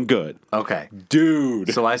his own good? Okay.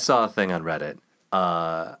 Dude. So I saw a thing on Reddit.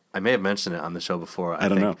 I may have mentioned it on the show before. I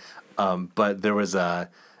don't think. know. But there was a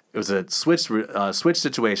switch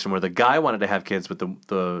situation where the guy wanted to have kids, but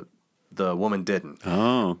the woman didn't.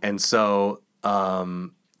 Oh. And so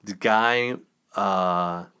the guy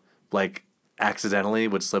accidentally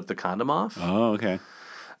would slip the condom off. Oh, okay.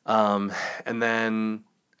 And then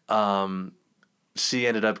she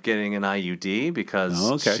ended up getting an IUD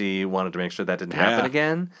because she wanted to make sure that didn't happen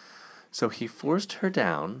again. So he forced her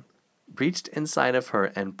down, reached inside of her,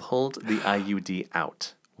 and pulled the IUD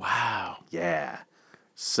out. Wow. Yeah.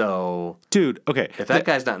 So, Dude, okay. if that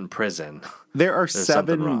guy's not in prison, There are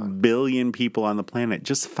something 7 wrong. billion people on the planet.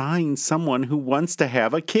 Just find someone who wants to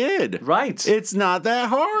have a kid. right? It's not that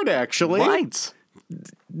hard, actually. right.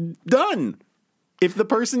 Done. If the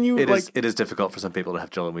person you It like... is. It is difficult for some people to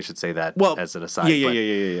have children. We should say that Well, as an aside.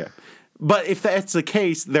 Yeah. but- But if that's the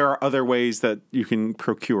case, there are other ways that you can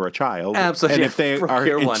procure a child. Absolutely. And if they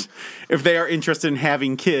if they are interested in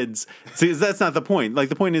having kids, see, that's not the point. Like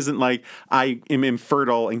the point isn't like I am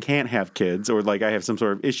infertile and can't have kids, or like I have some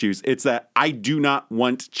sort of issues. It's that I do not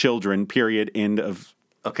want children. Period. End of.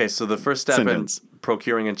 Okay, so the first step sentence. in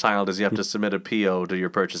procuring a child is you have to submit a PO to your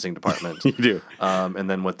purchasing department. You do. And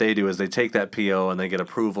then what they do is they take that PO and they get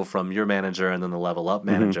approval from your manager and then the level up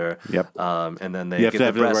manager. Yep. And then they You have get to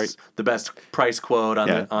have the best price quote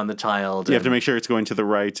on the child. You have to make sure it's going to the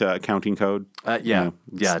right accounting code. Yeah,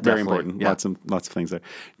 It's definitely. very important. Yeah. Lots of things there,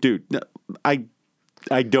 dude.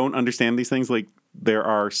 I don't understand these things. Like there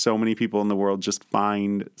are so many people in the world. Just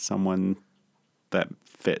find someone that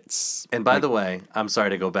fits. And by the way, I'm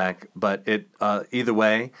sorry to go back, but either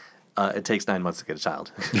way, it takes 9 months to get a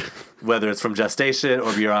child. Whether it's from gestation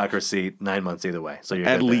or bureaucracy, 9 months either way. So you're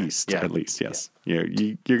At good there. least, Yeah. at least, yes. You're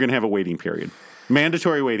going to have a waiting period.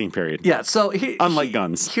 Mandatory waiting period. Yeah, so Unlike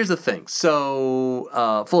guns. Here's the thing.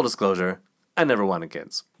 So, full disclosure, I never wanted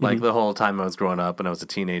kids. Like Mm-hmm. the whole time I was growing up and I was a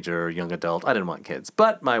teenager or young adult, I didn't want kids.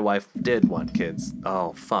 But my wife did want kids.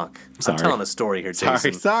 Oh, fuck. Sorry. I'm telling a story here,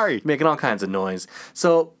 Jason. Sorry. Making all kinds of noise.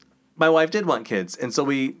 So, my wife did want kids. And so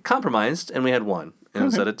we compromised and we had one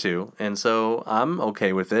instead of two. And so I'm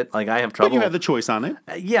okay with it. Like, I have trouble. But you had the choice on it.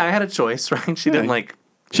 Yeah, I had a choice, right? She didn't like.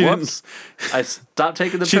 She didn't- Whoops. I stopped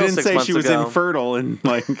taking the She pill didn't 6 say months she was ago. infertile and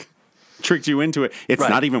like tricked you into it. It's Right.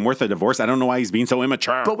 not even worth a divorce. I don't know why he's being so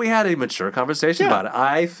immature. But we had a mature conversation Yeah. about it.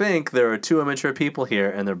 I think there are two immature people here,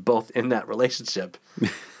 and they're both in that relationship.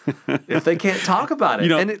 If they can't talk about it, you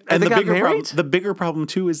know, and and they the got bigger married. problem, the bigger problem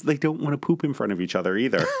too is they don't want to poop in front of each other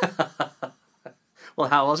either. Well,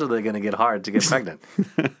 how else are they going to get hard to get pregnant?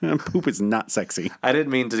 Poop is not sexy. I didn't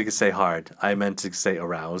mean to say hard. I meant to say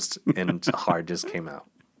aroused, and hard just came out.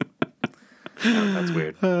 Oh, that's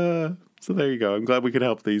weird. So there you go. I'm glad we could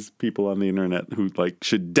help these people on the internet who like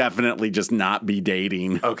should definitely just not be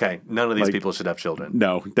dating. Okay, none of these Like- people should have children.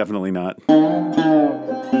 No, definitely not.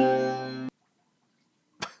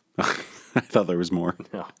 I thought there was more.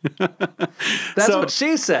 No. That's So- what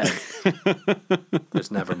she said.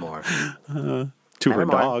 There's never more. To her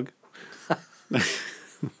Nevermore. dog.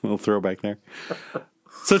 Little throwback there.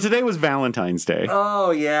 So today was Valentine's Day,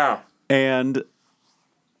 Oh yeah. and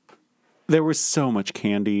there was so much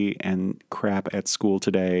candy and crap at school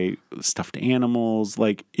today. Stuffed animals,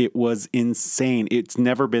 like it was insane. It's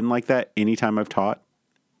never been like that anytime I've taught.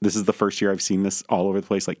 This is the first year I've seen this all over the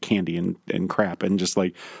place, like candy and crap, and just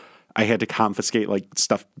like I had to confiscate like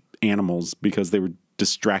stuffed animals because they were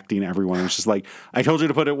distracting everyone. It's just like, I told you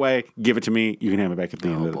to put it away, give it to me, you can have it back at the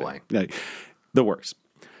end of the boy. day. Like, the worst.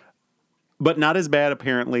 But not as bad,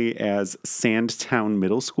 apparently, as Sandtown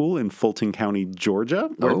Middle School in Fulton County, Georgia,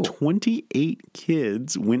 where Oh. 28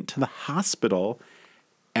 kids went to the hospital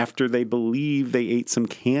after they believe they ate some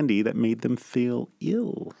candy that made them feel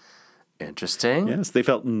ill. Interesting. Yes, they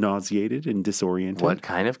felt nauseated and disoriented. What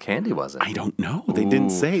kind of candy was it? I don't know. They didn't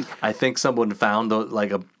Ooh. say. I think someone found like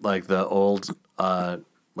the old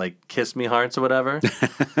like Kiss Me Hearts or whatever,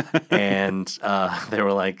 and they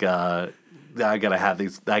were like, I gotta have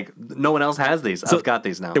these. Like no one else has these. I've got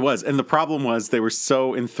these now. It was. And the problem was they were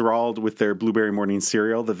so enthralled with their Blueberry Morning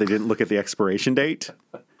cereal that they didn't look at the expiration date.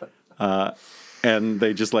 And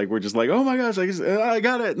they just like were just like, oh my gosh, I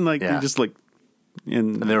got it. And like, Yeah. you just like,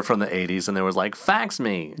 And they were from the 80s, and there was like, fax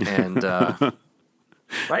me and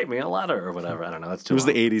write me a letter or whatever. I don't know. That's too it was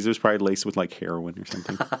long. the 80s. It was probably laced with like heroin or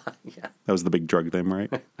something. Yeah. That was the big drug then,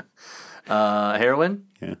 right? Heroin?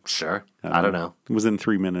 Yeah. Sure. I don't know. It was in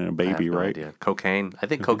 3 Men and a I have Baby, no right? idea. Cocaine. I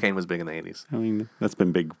think cocaine was big in the 80s. I mean, that's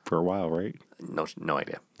been big for a while, right? No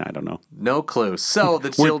idea. I don't know. No clue. So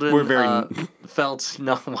the We're- children we're very- felt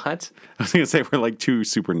no what? I was going to say we're like two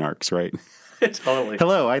super narcs, right? Totally.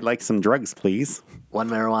 Hello, I'd like some drugs, please. One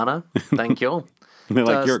marijuana. Thank you. And they're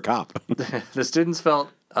like, Does- you're a cop. The students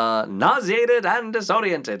felt nauseated and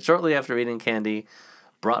disoriented shortly after eating candy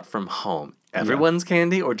brought from home. Everyone's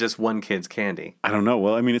candy or just one kid's candy? I don't know.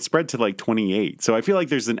 Well, I mean, it spread to like 28. So I feel like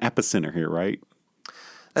there's an epicenter here, right?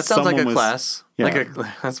 That sounds like Someone a was- class. yeah.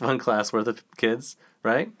 That's one class worth of kids,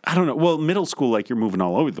 right? I don't know. Well, middle school, like you're moving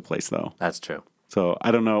all over the place, though. That's true. So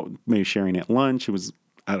I don't know. Maybe sharing at lunch. It was.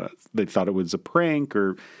 I don't. They thought it was a prank,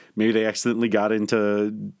 or maybe they accidentally got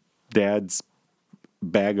into Dad's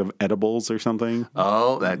bag of edibles or something.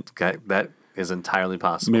 Oh, that is entirely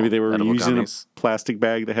possible. Maybe they were Edible using gummies. a plastic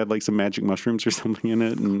bag that had like some magic mushrooms or something in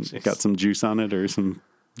it, and got some juice on it or some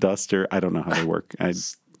dust, or I don't know how they work.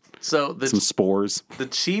 So Some spores. the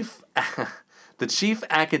chief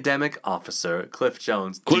academic officer, Cliff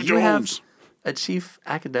Jones. Cliff Do you have Jones. a chief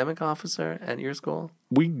academic officer at your school?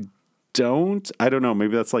 We I don't know.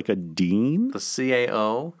 Maybe that's like a dean. The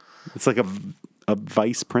CAO. It's like a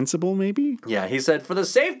vice principal, maybe? Yeah, he said, for the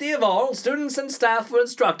safety of all, students and staff were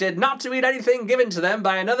instructed not to eat anything given to them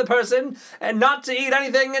by another person and not to eat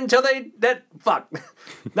anything until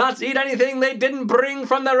not to eat anything they didn't bring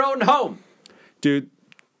from their own home. Dude,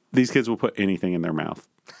 these kids will put anything in their mouth.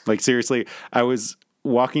 Like, seriously, I was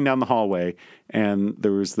walking down the hallway and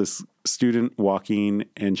there was this student walking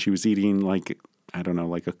and she was eating like, I don't know,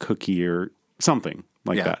 like a cookie or something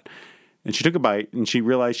like that. And she took a bite and she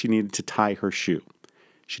realized she needed to tie her shoe.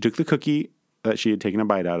 She took the cookie that she had taken a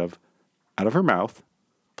bite out of her mouth,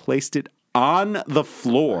 placed it on the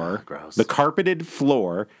floor, gross. the carpeted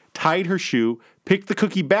floor, tied her shoe, picked the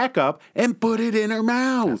cookie back up, and put it in her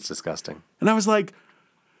mouth. That's disgusting. And I was like,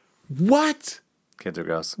 what? Kids are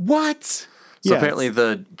gross. What? So apparently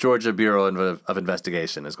the Georgia Bureau of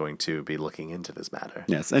Investigation is going to be looking into this matter.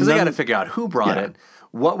 Yes. Because they got to figure out who brought it,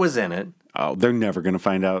 what was in it. Oh, they're never going to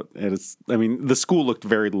find out. The school looked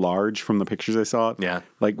very large from the pictures I saw. Yeah.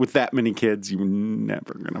 Like, with that many kids, you're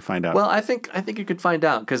never going to find out. Well, I think you could find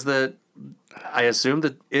out because I assume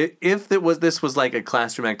that if this was like a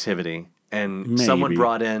classroom activity and someone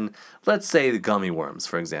brought in, let's say, the gummy worms,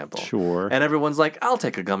 for example. Sure. And everyone's like, I'll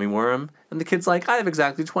take a gummy worm. And the kid's like, I have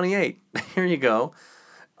exactly 28. Here you go.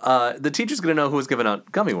 The teacher's going to know who was giving out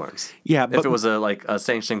gummy worms. Yeah, if it was a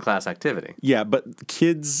sanctioned class activity. Yeah, but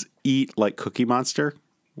kids eat like Cookie Monster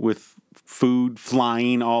with food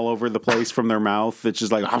flying all over the place from their mouth. It's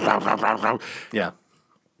just like... Yeah.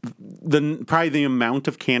 Probably the amount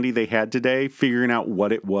of candy they had today, figuring out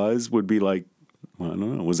what it was would be like, well, I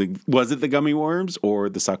don't know. Was it the gummy worms or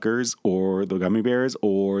the suckers or the gummy bears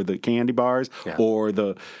or the candy bars or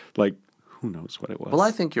the, like, who knows what it was? Well,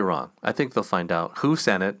 I think you're wrong. I think they'll find out who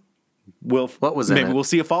sent it. What was in maybe it? we'll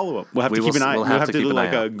see a follow-up. We'll have to keep an eye. We'll have to do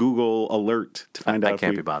like a Google alert to find out. I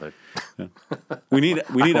can't be bothered. Yeah. We need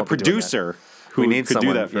a producer who could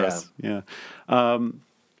do that for us. Yeah.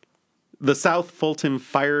 The South Fulton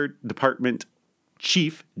Fire Department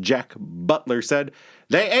Chief Jack Butler said,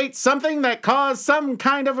 they ate something that caused some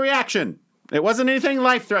kind of reaction. It wasn't anything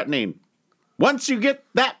life-threatening. Once you get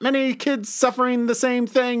that many kids suffering the same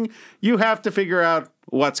thing, you have to figure out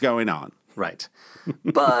what's going on. Right.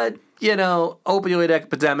 But, opioid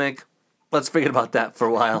epidemic, let's forget about that for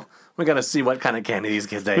a while. We're going to see what kind of candy these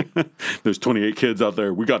kids ate. There's 28 kids out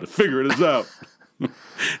there. We got to figure this out.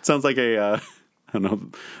 Sounds like a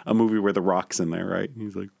movie where The Rock's in there, right?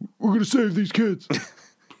 He's like, we're going to save these kids.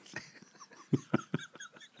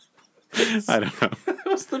 I don't know. It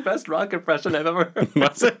was the best Rock impression I've ever heard.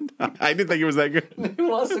 Was it? I didn't think it was that good. It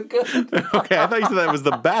wasn't good. Okay, I thought you said that was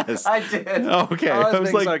the best. I did. Okay. I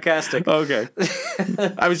was being like sarcastic. Okay.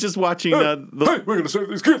 I was just watching hey, we're going to save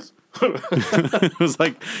these kids. it was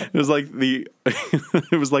like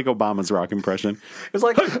Obama's Rock impression. It was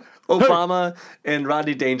like Obama and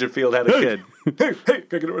Rodney Dangerfield had a kid. Hey,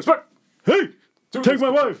 gotta get a respect. Hey, take my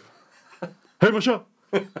wife. Hey, Michelle.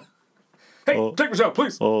 Hey, take Michelle,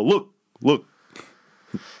 please. Oh, look.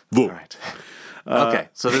 All right. Okay,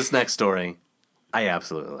 so this next story, I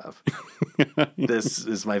absolutely love. This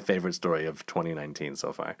is my favorite story of 2019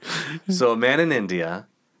 so far. So a man in India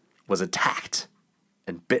was attacked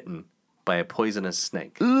and bitten by a poisonous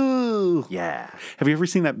snake. Ooh. Yeah. Have you ever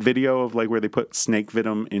seen that video of like where they put snake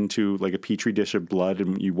venom into like a petri dish of blood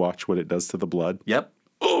and you watch what it does to the blood? Yep.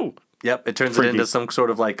 Oh. Yep. It turns Freaky. it into some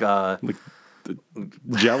sort of like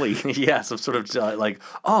jelly. Yeah, some sort of like,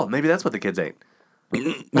 oh, maybe that's what the kids ate.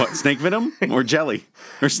 What, snake venom or jelly?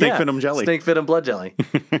 Or snake venom jelly? Snake venom blood jelly.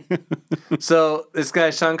 So this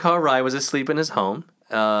guy, Shankar Rai, was asleep in his home.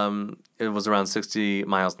 It was around 60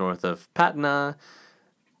 miles north of Patna.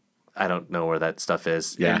 I don't know where that stuff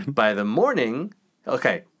is. Yeah. And by the morning,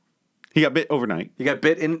 okay. He got bit overnight. He got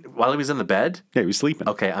bit while he was in the bed? Yeah, he was sleeping.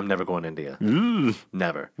 Okay, I'm never going to India.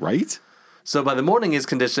 Never. Right? So by the morning, his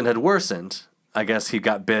condition had worsened. I guess he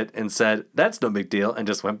got bit and said, that's no big deal, and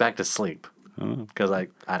just went back to sleep. Because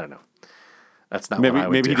I don't know. That's not what I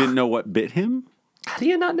would maybe do. he didn't know what bit him? How do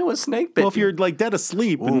you not know a snake bit Well, if you're like dead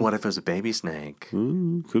asleep. Ooh, what if it was a baby snake?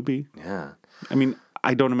 Could be. Yeah. I mean,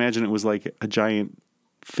 I don't imagine it was like a giant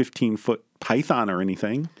 15-foot python or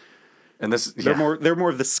anything. And this They're more of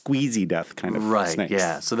the squeezy death kind of right, snakes.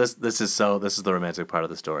 yeah. So this is the romantic part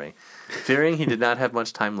of the story. Fearing he did not have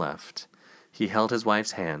much time left, he held his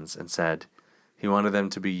wife's hands and said he wanted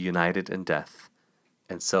them to be united in death.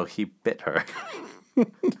 And so he bit her.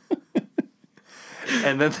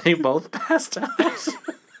 And then they both passed out.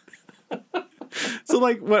 So,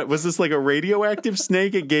 like, what? Was this like a radioactive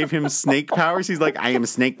snake? It gave him snake powers? He's like, I am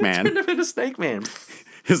Snake Man. Turned him into Snake Man.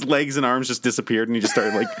 His legs and arms just disappeared and he just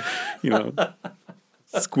started, like,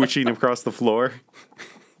 squishing across the floor.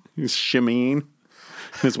 He's shimmying.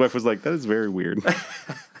 His wife was like, that is very weird.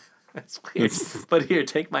 That's weird. But here,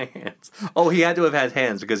 take my hands. Oh, he had to have had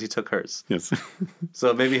hands because he took hers. Yes.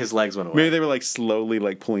 So maybe his legs went away. Maybe they were like slowly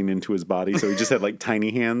like pulling into his body. So he just had like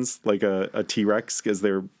tiny hands, like a T-Rex as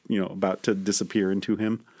they're, about to disappear into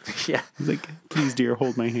him. Yeah. He's like, please, dear,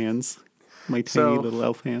 hold my hands. My tiny little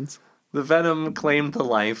elf hands. The venom claimed the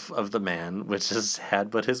life of the man, which is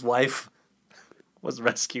sad, but his wife was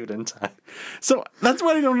rescued in time. So that's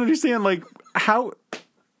what I don't understand. Like, how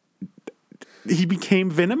he became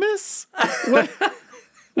venomous?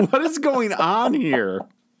 What is going on here?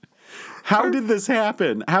 How did this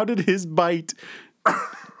happen? How did his bite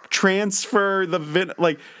transfer the venom?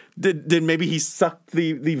 Like, did maybe he sucked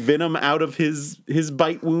the venom out of his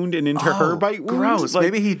bite wound and into her bite wound? Gross. Like,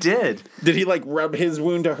 Maybe he did. Did he like rub his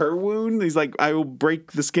wound to her wound? He's like, I will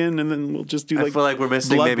break the skin and then we'll just do like. I feel like we're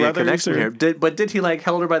missing blood maybe a brothers connection or- here. Did he like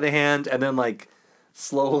held her by the hand and then like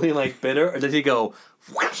slowly like bit her, or did he go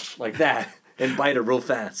whoosh, like that and bite her real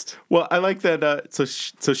fast? Well, I like that. So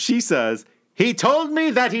she says, he told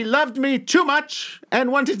me that he loved me too much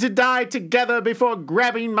and wanted to die together before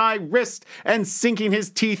grabbing my wrist and sinking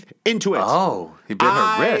his teeth into it. Oh, he bit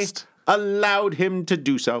her wrist. Allowed him to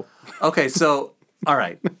do so. Okay, so all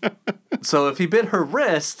right. So if he bit her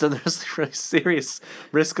wrist, then there's a really serious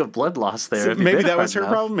risk of blood loss there. So if he maybe bit that hard was her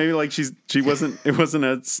enough. problem. Maybe like she wasn't. It wasn't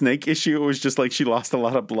a snake issue. It was just like she lost a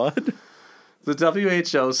lot of blood. The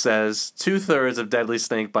WHO says 2/3 of deadly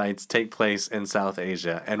snake bites take place in South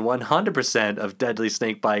Asia, and 100% of deadly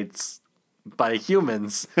snake bites by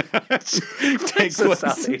humans takes in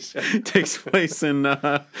South Asia. Takes place in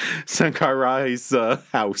Sankarai's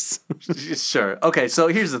house. Sure. Okay, so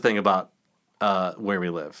here's the thing about where we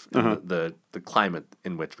live, and the climate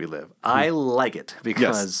in which we live. I like it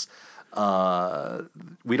because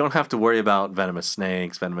we don't have to worry about venomous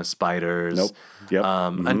snakes, venomous spiders. Nope. Yep.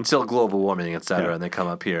 Until global warming, et cetera, Yeah. and they come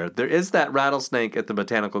up here. There is that rattlesnake at the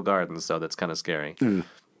botanical gardens, so that's kind of scary.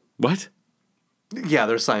 What? Yeah,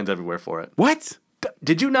 there's signs everywhere for it. What?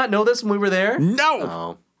 Did you not know this when we were there? No.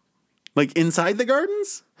 Oh, Like inside the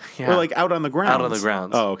gardens? Yeah. Or like out on the grounds? Out on the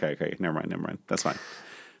grounds. Oh, okay. Never mind. That's fine.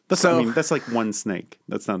 So- That's like one snake.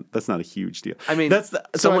 That's not a huge deal. I mean, that's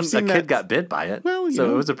someone, I've seen a kid that- got bit by it. Well, you so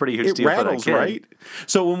know, it was a pretty huge it deal rattles, for that kid. right?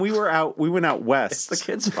 So when we went out west. It's the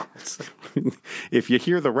kid's fault. If you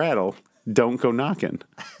hear the rattle, don't go knocking.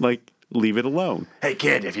 Like, leave it alone. Hey,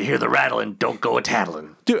 kid, if you hear the rattling, don't go a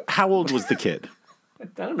tattling. Dude, how old was the kid?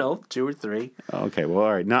 I don't know, 2 or 3. Okay, well,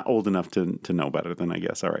 all right. Not old enough to know better then, I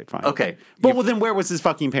guess. All right, fine. Okay. But well, then where was his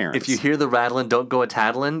fucking parents? If you hear the rattling, don't go a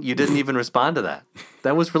tattling, you didn't even respond to that.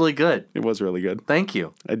 That was really good. It was really good. Thank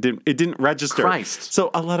you. It didn't register. Christ. So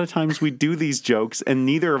a lot of times we do these jokes and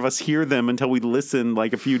neither of us hear them until we listen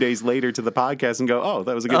like a few days later to the podcast and go, oh,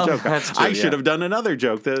 that was a good joke. that's true, I should yeah. have done another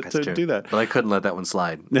joke to True. do that. But I couldn't let that one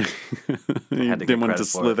slide. You had to get didn't want it to credit for it.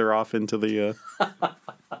 slither off into the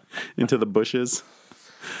into the bushes.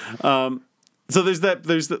 So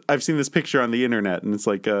I've seen this picture on the internet and it's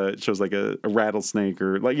like it shows like a rattlesnake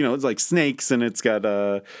or like it's like snakes and it's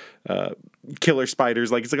got killer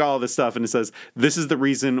spiders, like it's like all this stuff, and it says this is the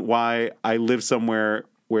reason why I live somewhere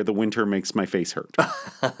where the winter makes my face hurt.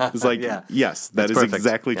 It's like Yeah. yes, that That's is perfect.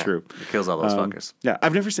 exactly Yeah. true. It kills all those fuckers. Yeah,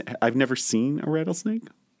 I've never seen a rattlesnake.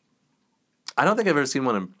 I don't think I've ever seen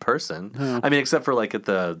one in person. I mean, except for like at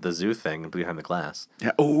the zoo thing behind the glass.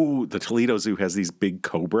 Yeah. Oh, the Toledo Zoo has these big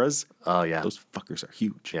cobras. Oh, yeah. Those fuckers are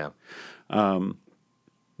huge. Yeah. When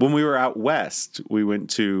we were out west, we went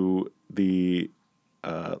to the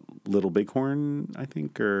Little Bighorn, I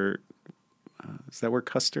think, or is that where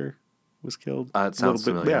Custer was killed? It sounds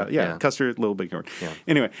Little familiar. Yeah, Yeah. Custer, Little Bighorn. Yeah.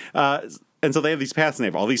 Anyway, and so they have these paths and they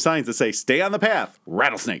have all these signs that say, stay on the path,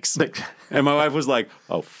 rattlesnakes. And my wife was like,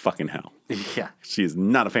 oh, fucking hell. Yeah. She is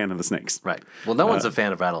not a fan of the snakes. Right. Well, no one's a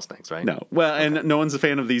fan of rattlesnakes, right? No. Well, and no one's a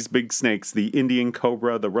fan of these big snakes, the Indian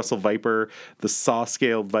cobra, the Russell viper, the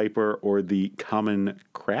saw-scaled viper, or the common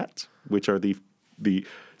krat, which are the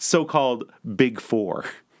so-called big four.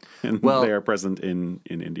 And Well, they are present in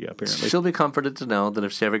India, apparently. She'll be comforted to know that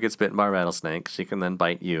if she ever gets bitten by a rattlesnake, she can then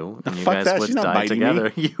bite you, and you Fuck guys that, would she's not die biting me.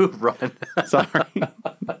 together. You run. Sorry.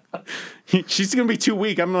 She's going to be too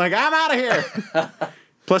weak. I'm like, I'm out of here.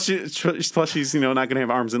 Plus, she's not going to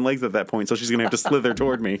have arms and legs at that point, so she's going to have to slither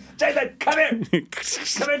toward me. Jason, come here.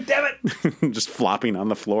 Come here, damn it. Just flopping on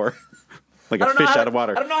the floor like a fish out of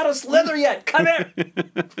water. I don't know how to slither yet. Come here.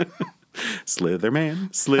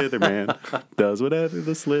 Slitherman does whatever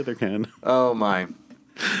the slither can. Oh, my.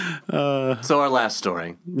 So our last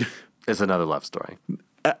story is another love story.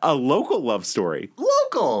 A local love story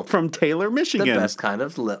Local. from Taylor, The Michigan. best kind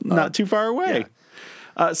of Not too far away.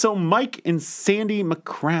 So Mike and Sandy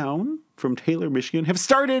McCrown from Taylor, Michigan, have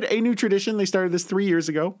started a new tradition. They started this 3 years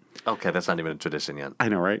ago. Okay, that's not even a tradition yet. I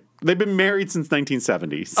know, right? They've been married since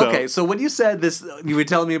 1970. So. Okay, so when you said this, you were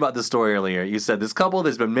telling me about the story earlier. You said this couple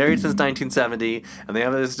that's been married since 1970, and they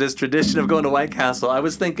have this tradition of going to White Castle. I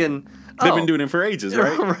was thinking, They've been doing it for ages,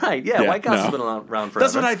 right? Right, yeah. White Castle's been around forever.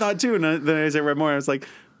 That's what I thought too. And then as I read more, I was like,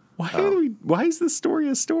 why is this story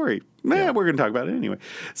a story? We're going to talk about it anyway.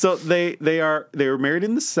 So they were married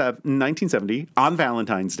in 1970 on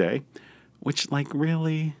Valentine's Day, which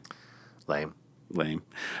really lame.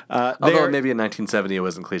 Although maybe in 1970 it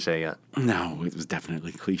wasn't cliche yet. No, it was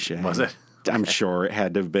definitely cliche. Was it? I'm sure it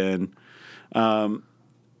had to have been.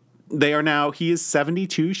 They are now. He is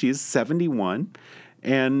 72. She is 71,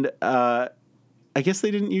 and I guess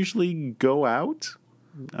they didn't usually go out.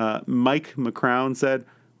 Mike McCrown said,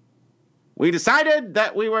 "We decided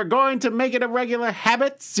that we were going to make it a regular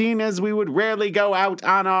habit, seeing as we would rarely go out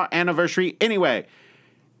on our anniversary anyway.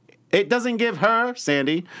 It doesn't give her,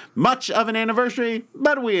 Sandy, much of an anniversary,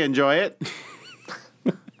 but we enjoy it."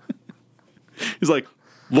 He's like,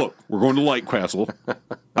 "Look, we're going to White Castle.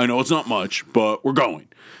 I know it's not much, but we're going."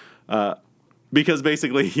 Because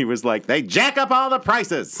basically he was like, they jack up all the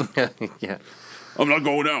prices. Yeah. I'm not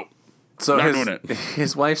going out. So Not doing it.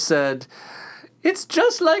 His wife said, "It's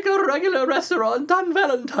just like a regular restaurant on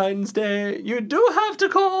Valentine's Day. You do have to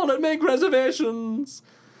call and make reservations.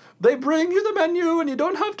 They bring you the menu and you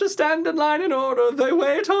don't have to stand in line and order. They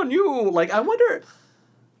wait on you." I wonder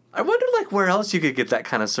where else you could get that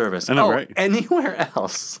kind of service. I know, right? Anywhere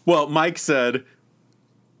else. Well, Mike said,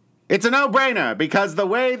 "It's a no-brainer because the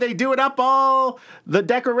way they do it up, all the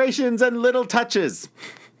decorations and little touches."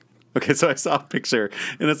 Okay, so I saw a picture,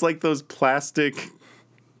 and it's like those plastic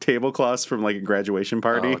tablecloths from a graduation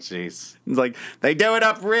party. Oh, jeez. It's like, they do it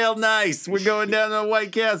up real nice. We're going down to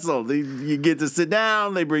White Castle. You get to sit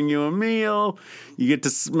down. They bring you a meal. You get to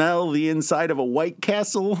smell the inside of a White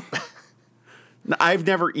Castle. I've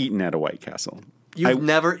never eaten at a White Castle. You've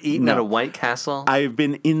never eaten at a White Castle? I've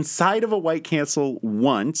been inside of a White Castle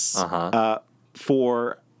once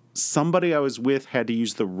for somebody I was with had to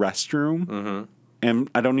use the restroom. Mm-hmm.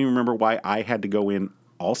 And I don't even remember why I had to go in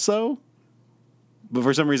also. But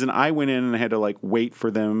for some reason, I went in and I had to wait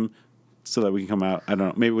for them so that we can come out. I don't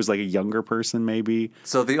know. Maybe it was a younger person, maybe.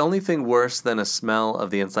 So the only thing worse than a smell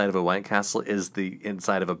of the inside of a White Castle is the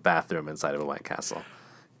inside of a bathroom inside of a White Castle.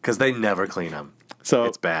 Because they never clean them. So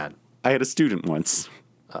it's bad. I had a student once.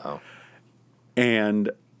 Uh-oh.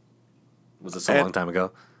 And... Was this a long time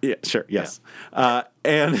ago? Yeah, sure, yes. Yeah.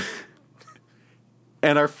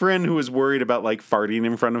 And our friend who was worried about farting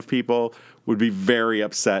in front of people would be very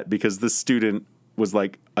upset because this student was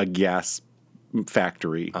a gas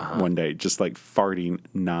factory one day, just farting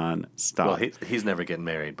nonstop. Well, he's never getting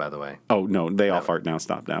married, by the way. Oh, no, they all fart now.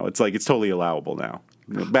 Stop now. It's it's totally allowable now.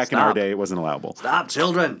 Back in our day, it wasn't allowable. Stop,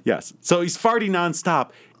 children. Yes. So he's farting nonstop.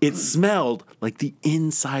 It smelled like the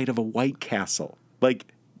inside of a White Castle.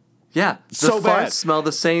 Yeah. The so farts bad. smell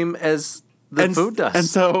the same as the food does. And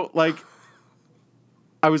so,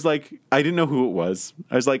 I was I didn't know who it was.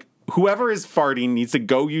 I was like, whoever is farting needs to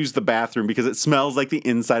go use the bathroom because it smells like the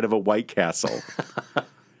inside of a White Castle.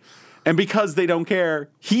 And because they don't care,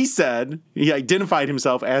 he identified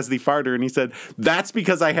himself as the farter, and he said, "That's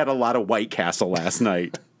because I had a lot of White Castle last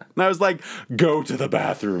night." And I was like, "Go to the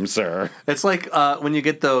bathroom, sir." It's like when you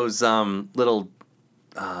get those little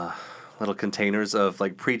containers of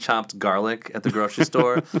pre-chopped garlic at the grocery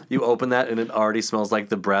store. You open that and it already smells like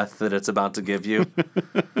the breath that it's about to give you.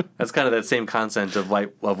 That's kind of that same concept of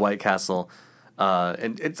White Castle.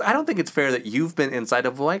 And I don't think it's fair that you've been inside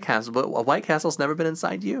of a White Castle, but a White Castle's never been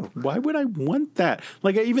inside you. Why would I want that? I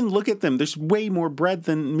even look at them. There's way more bread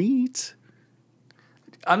than meat.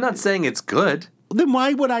 I'm not saying it's good. Then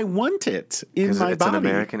why would I want it in my body? It's an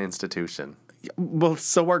American institution. Well,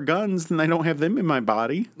 so are guns, and I don't have them in my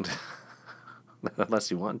body. Unless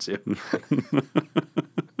you want to.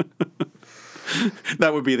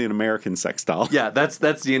 That would be an American sex doll. Yeah, that's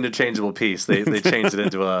the interchangeable piece. They changed it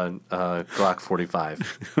into a Glock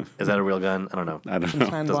 45. Is that a real gun? I don't know. Doesn't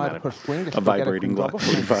matter. A vibrating Glock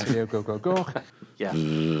 45. Yeah.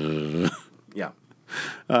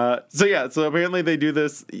 Yeah. So apparently they do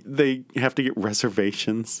this. They have to get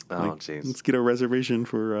reservations. Oh, jeez. Let's get a reservation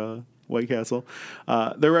for White Castle.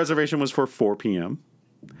 Their reservation was for 4 p.m.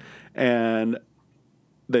 And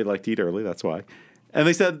they like to eat early. That's why. And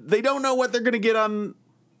they said they don't know what they're going to get on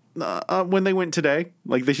when they went today.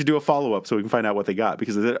 They should do a follow-up so we can find out what they got.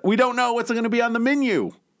 Because they said, we don't know what's going to be on the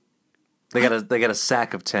menu. They got a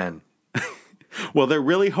sack of 10. Well, they're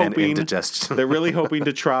really and hoping indigestion. they're really hoping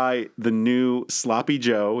to try the new Sloppy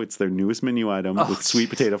Joe. It's their newest menu item with sweet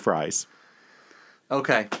potato fries.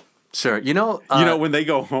 Okay, sure. You know, When they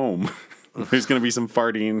go home, there's going to be some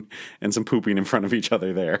farting and some pooping in front of each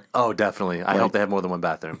other there. Oh, definitely. I hope they have more than one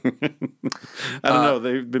bathroom. I don't know.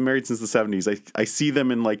 They've been married since the 70s. I see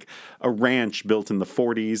them in like a ranch built in the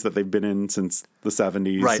 40s that they've been in since the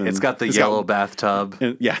 70s. Right. It's got the yellow bathtub.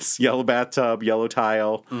 Yes, yellow bathtub, yellow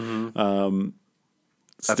tile. A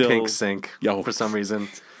Still, pink sink for some reason.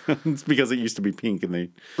 It's because it used to be pink, and they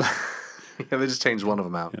They just changed one of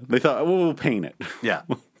them out. they thought, well, we'll paint it. Yeah.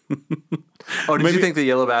 Oh, did you think the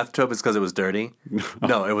yellow bathtub is because it was dirty?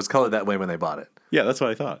 No, it was colored that way when they bought it. Yeah, that's what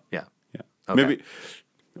I thought. Yeah. Yeah, Okay.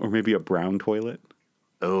 maybe a brown toilet.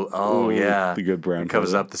 Oh, Ooh, yeah. the good brown It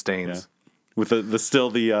covers toilet. up the stains. Yeah. With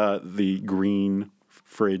the green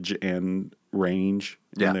fridge and range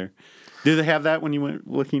Yeah. in there. Did they have that when you went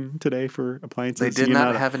looking today for appliances? They did You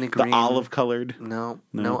not have any green. The olive colored. No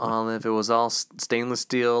olive. It was all stainless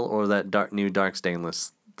steel or that new dark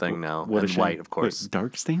stainless thing now. What a And shame. white, of course. Wait,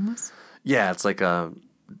 dark stainless? Yeah, it's like a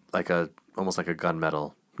almost like a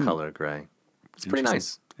gunmetal color gray. It's pretty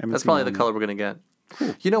nice. Haven't That's seen probably one the yet. color we're gonna get.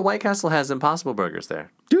 You know, White Castle has Impossible Burgers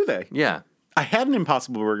there. Do they? Yeah. I had an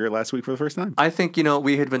Impossible Burger last week for the first time. I think,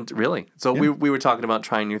 we had been really. So we were talking about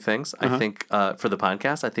trying new things. I think for the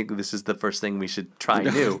podcast, I think this is the first thing we should try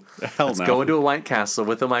new. Hell Let's no. go into a White Castle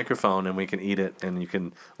with a microphone and we can eat it and you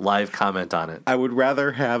can live comment on it. I would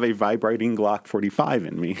rather have a vibrating Glock 45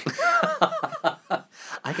 in me.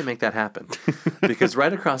 I can make that happen because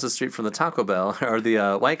right across the street from the Taco Bell or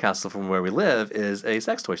the White Castle from where we live is a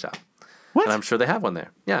sex toy shop. What? And I'm sure they have one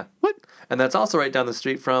there. Yeah. What? And that's also right down the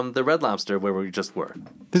street from the Red Lobster where we just were.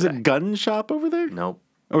 There's a gun shop over there? Nope.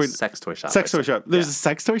 wait. Sex toy shop. Sex I toy said. shop. There's Yeah. a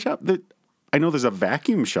sex toy shop? I know there's a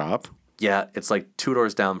vacuum shop. Yeah, it's like 2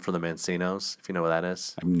 doors down from the Mancinos, if you know what that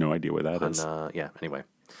is. I have no idea what that And, is. yeah, anyway.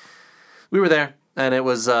 We were there, and it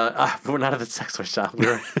was, we're not at the sex toy shop.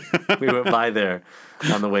 We went by there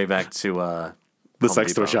on the way back to The Home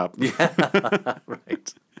sex toy Depot. shop. Yeah,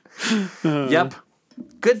 right. Yep.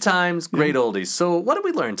 Good times, great oldies. So what did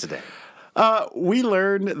we learn today? We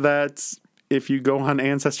learned that if you go on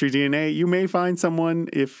Ancestry DNA, you may find someone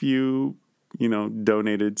if you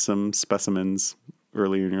donated some specimens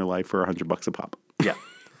earlier in your life for $100 a pop. Yeah.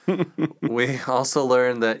 We also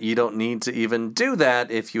learned that you don't need to even do that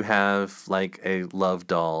if you have like a love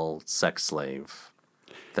doll sex slave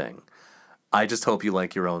thing. I just hope you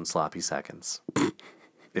like your own sloppy seconds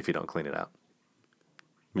if you don't clean it out.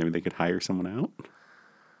 Maybe they could hire someone out.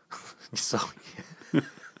 So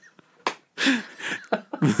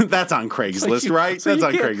That's on Craigslist, right? so That's you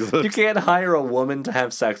on can't- Craigslist. You can't hire a woman to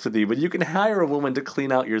have sex with you, but you can hire a woman to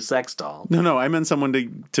clean out your sex doll. No, I meant someone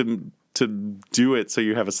to do it so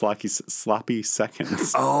you have a sloppy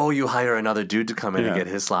seconds. Oh, you hire another dude to come in and Yeah. get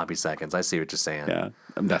his sloppy seconds. I see what you're saying. Yeah,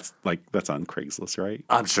 that's on Craigslist, right?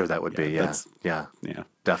 I'm sure that would be, yeah. that's- Yeah, Yeah.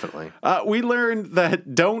 definitely. We learned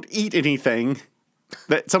that don't eat anything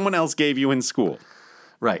that someone else gave you in school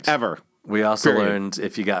Right. ever. We also Period. learned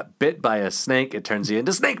if you got bit by a snake, it turns you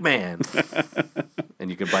into Snake Man.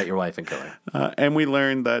 And you can bite your wife and kill her. And we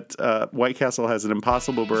learned that White Castle has an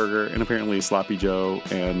Impossible Burger and apparently a Sloppy Joe,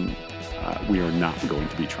 and we are not going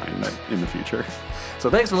to be trying that in the future.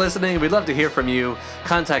 So thanks for listening. We'd love to hear from you.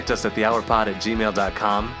 Contact us at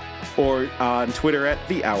thehourpod@gmail.com Or on Twitter at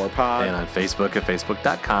The Hour Pod. and on Facebook at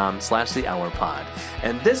facebook.com/thehourpod.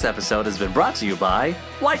 And this episode has been brought to you by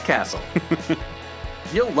White Castle.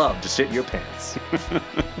 You'll love to shit your pants.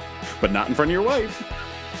 But not in front of your wife.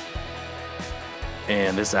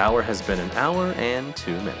 And this hour has been 1 hour and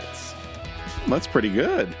 2 minutes. That's pretty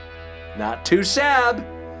good. Not too shab.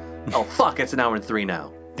 Oh, fuck, it's 1 hour and 3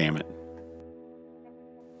 now. Damn it.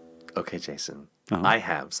 Okay, Jason. Uh-huh. I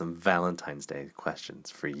have some Valentine's Day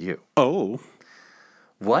questions for you. Oh.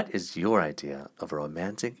 What is your idea of a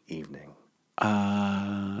romantic evening?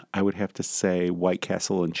 I would have to say White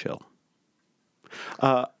Castle and chill.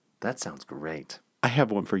 That sounds great. I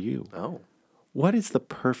have one for you. Oh. What is the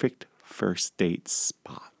perfect first date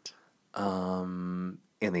spot? In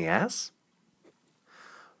the ass?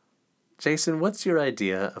 Jason, what's your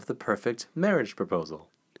idea of the perfect marriage proposal?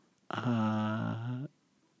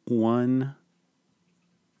 One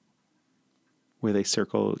where they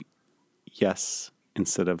circle yes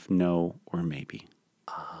instead of no or maybe.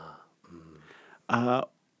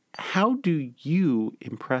 How do you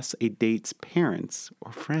impress a date's parents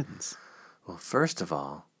or friends? Well, first of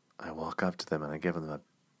all, I walk up to them and I give them a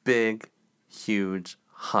big, huge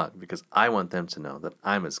hug because I want them to know that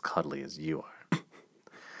I'm as cuddly as you are.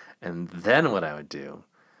 And then what I would do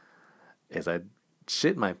is I'd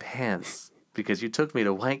shit my pants because you took me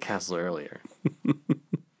to White Castle earlier.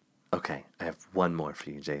 Okay, I have one more for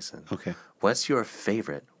you, Jason. Okay. What's your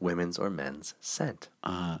favorite women's or men's scent?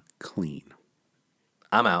 Clean.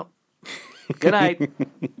 I'm out. Good night.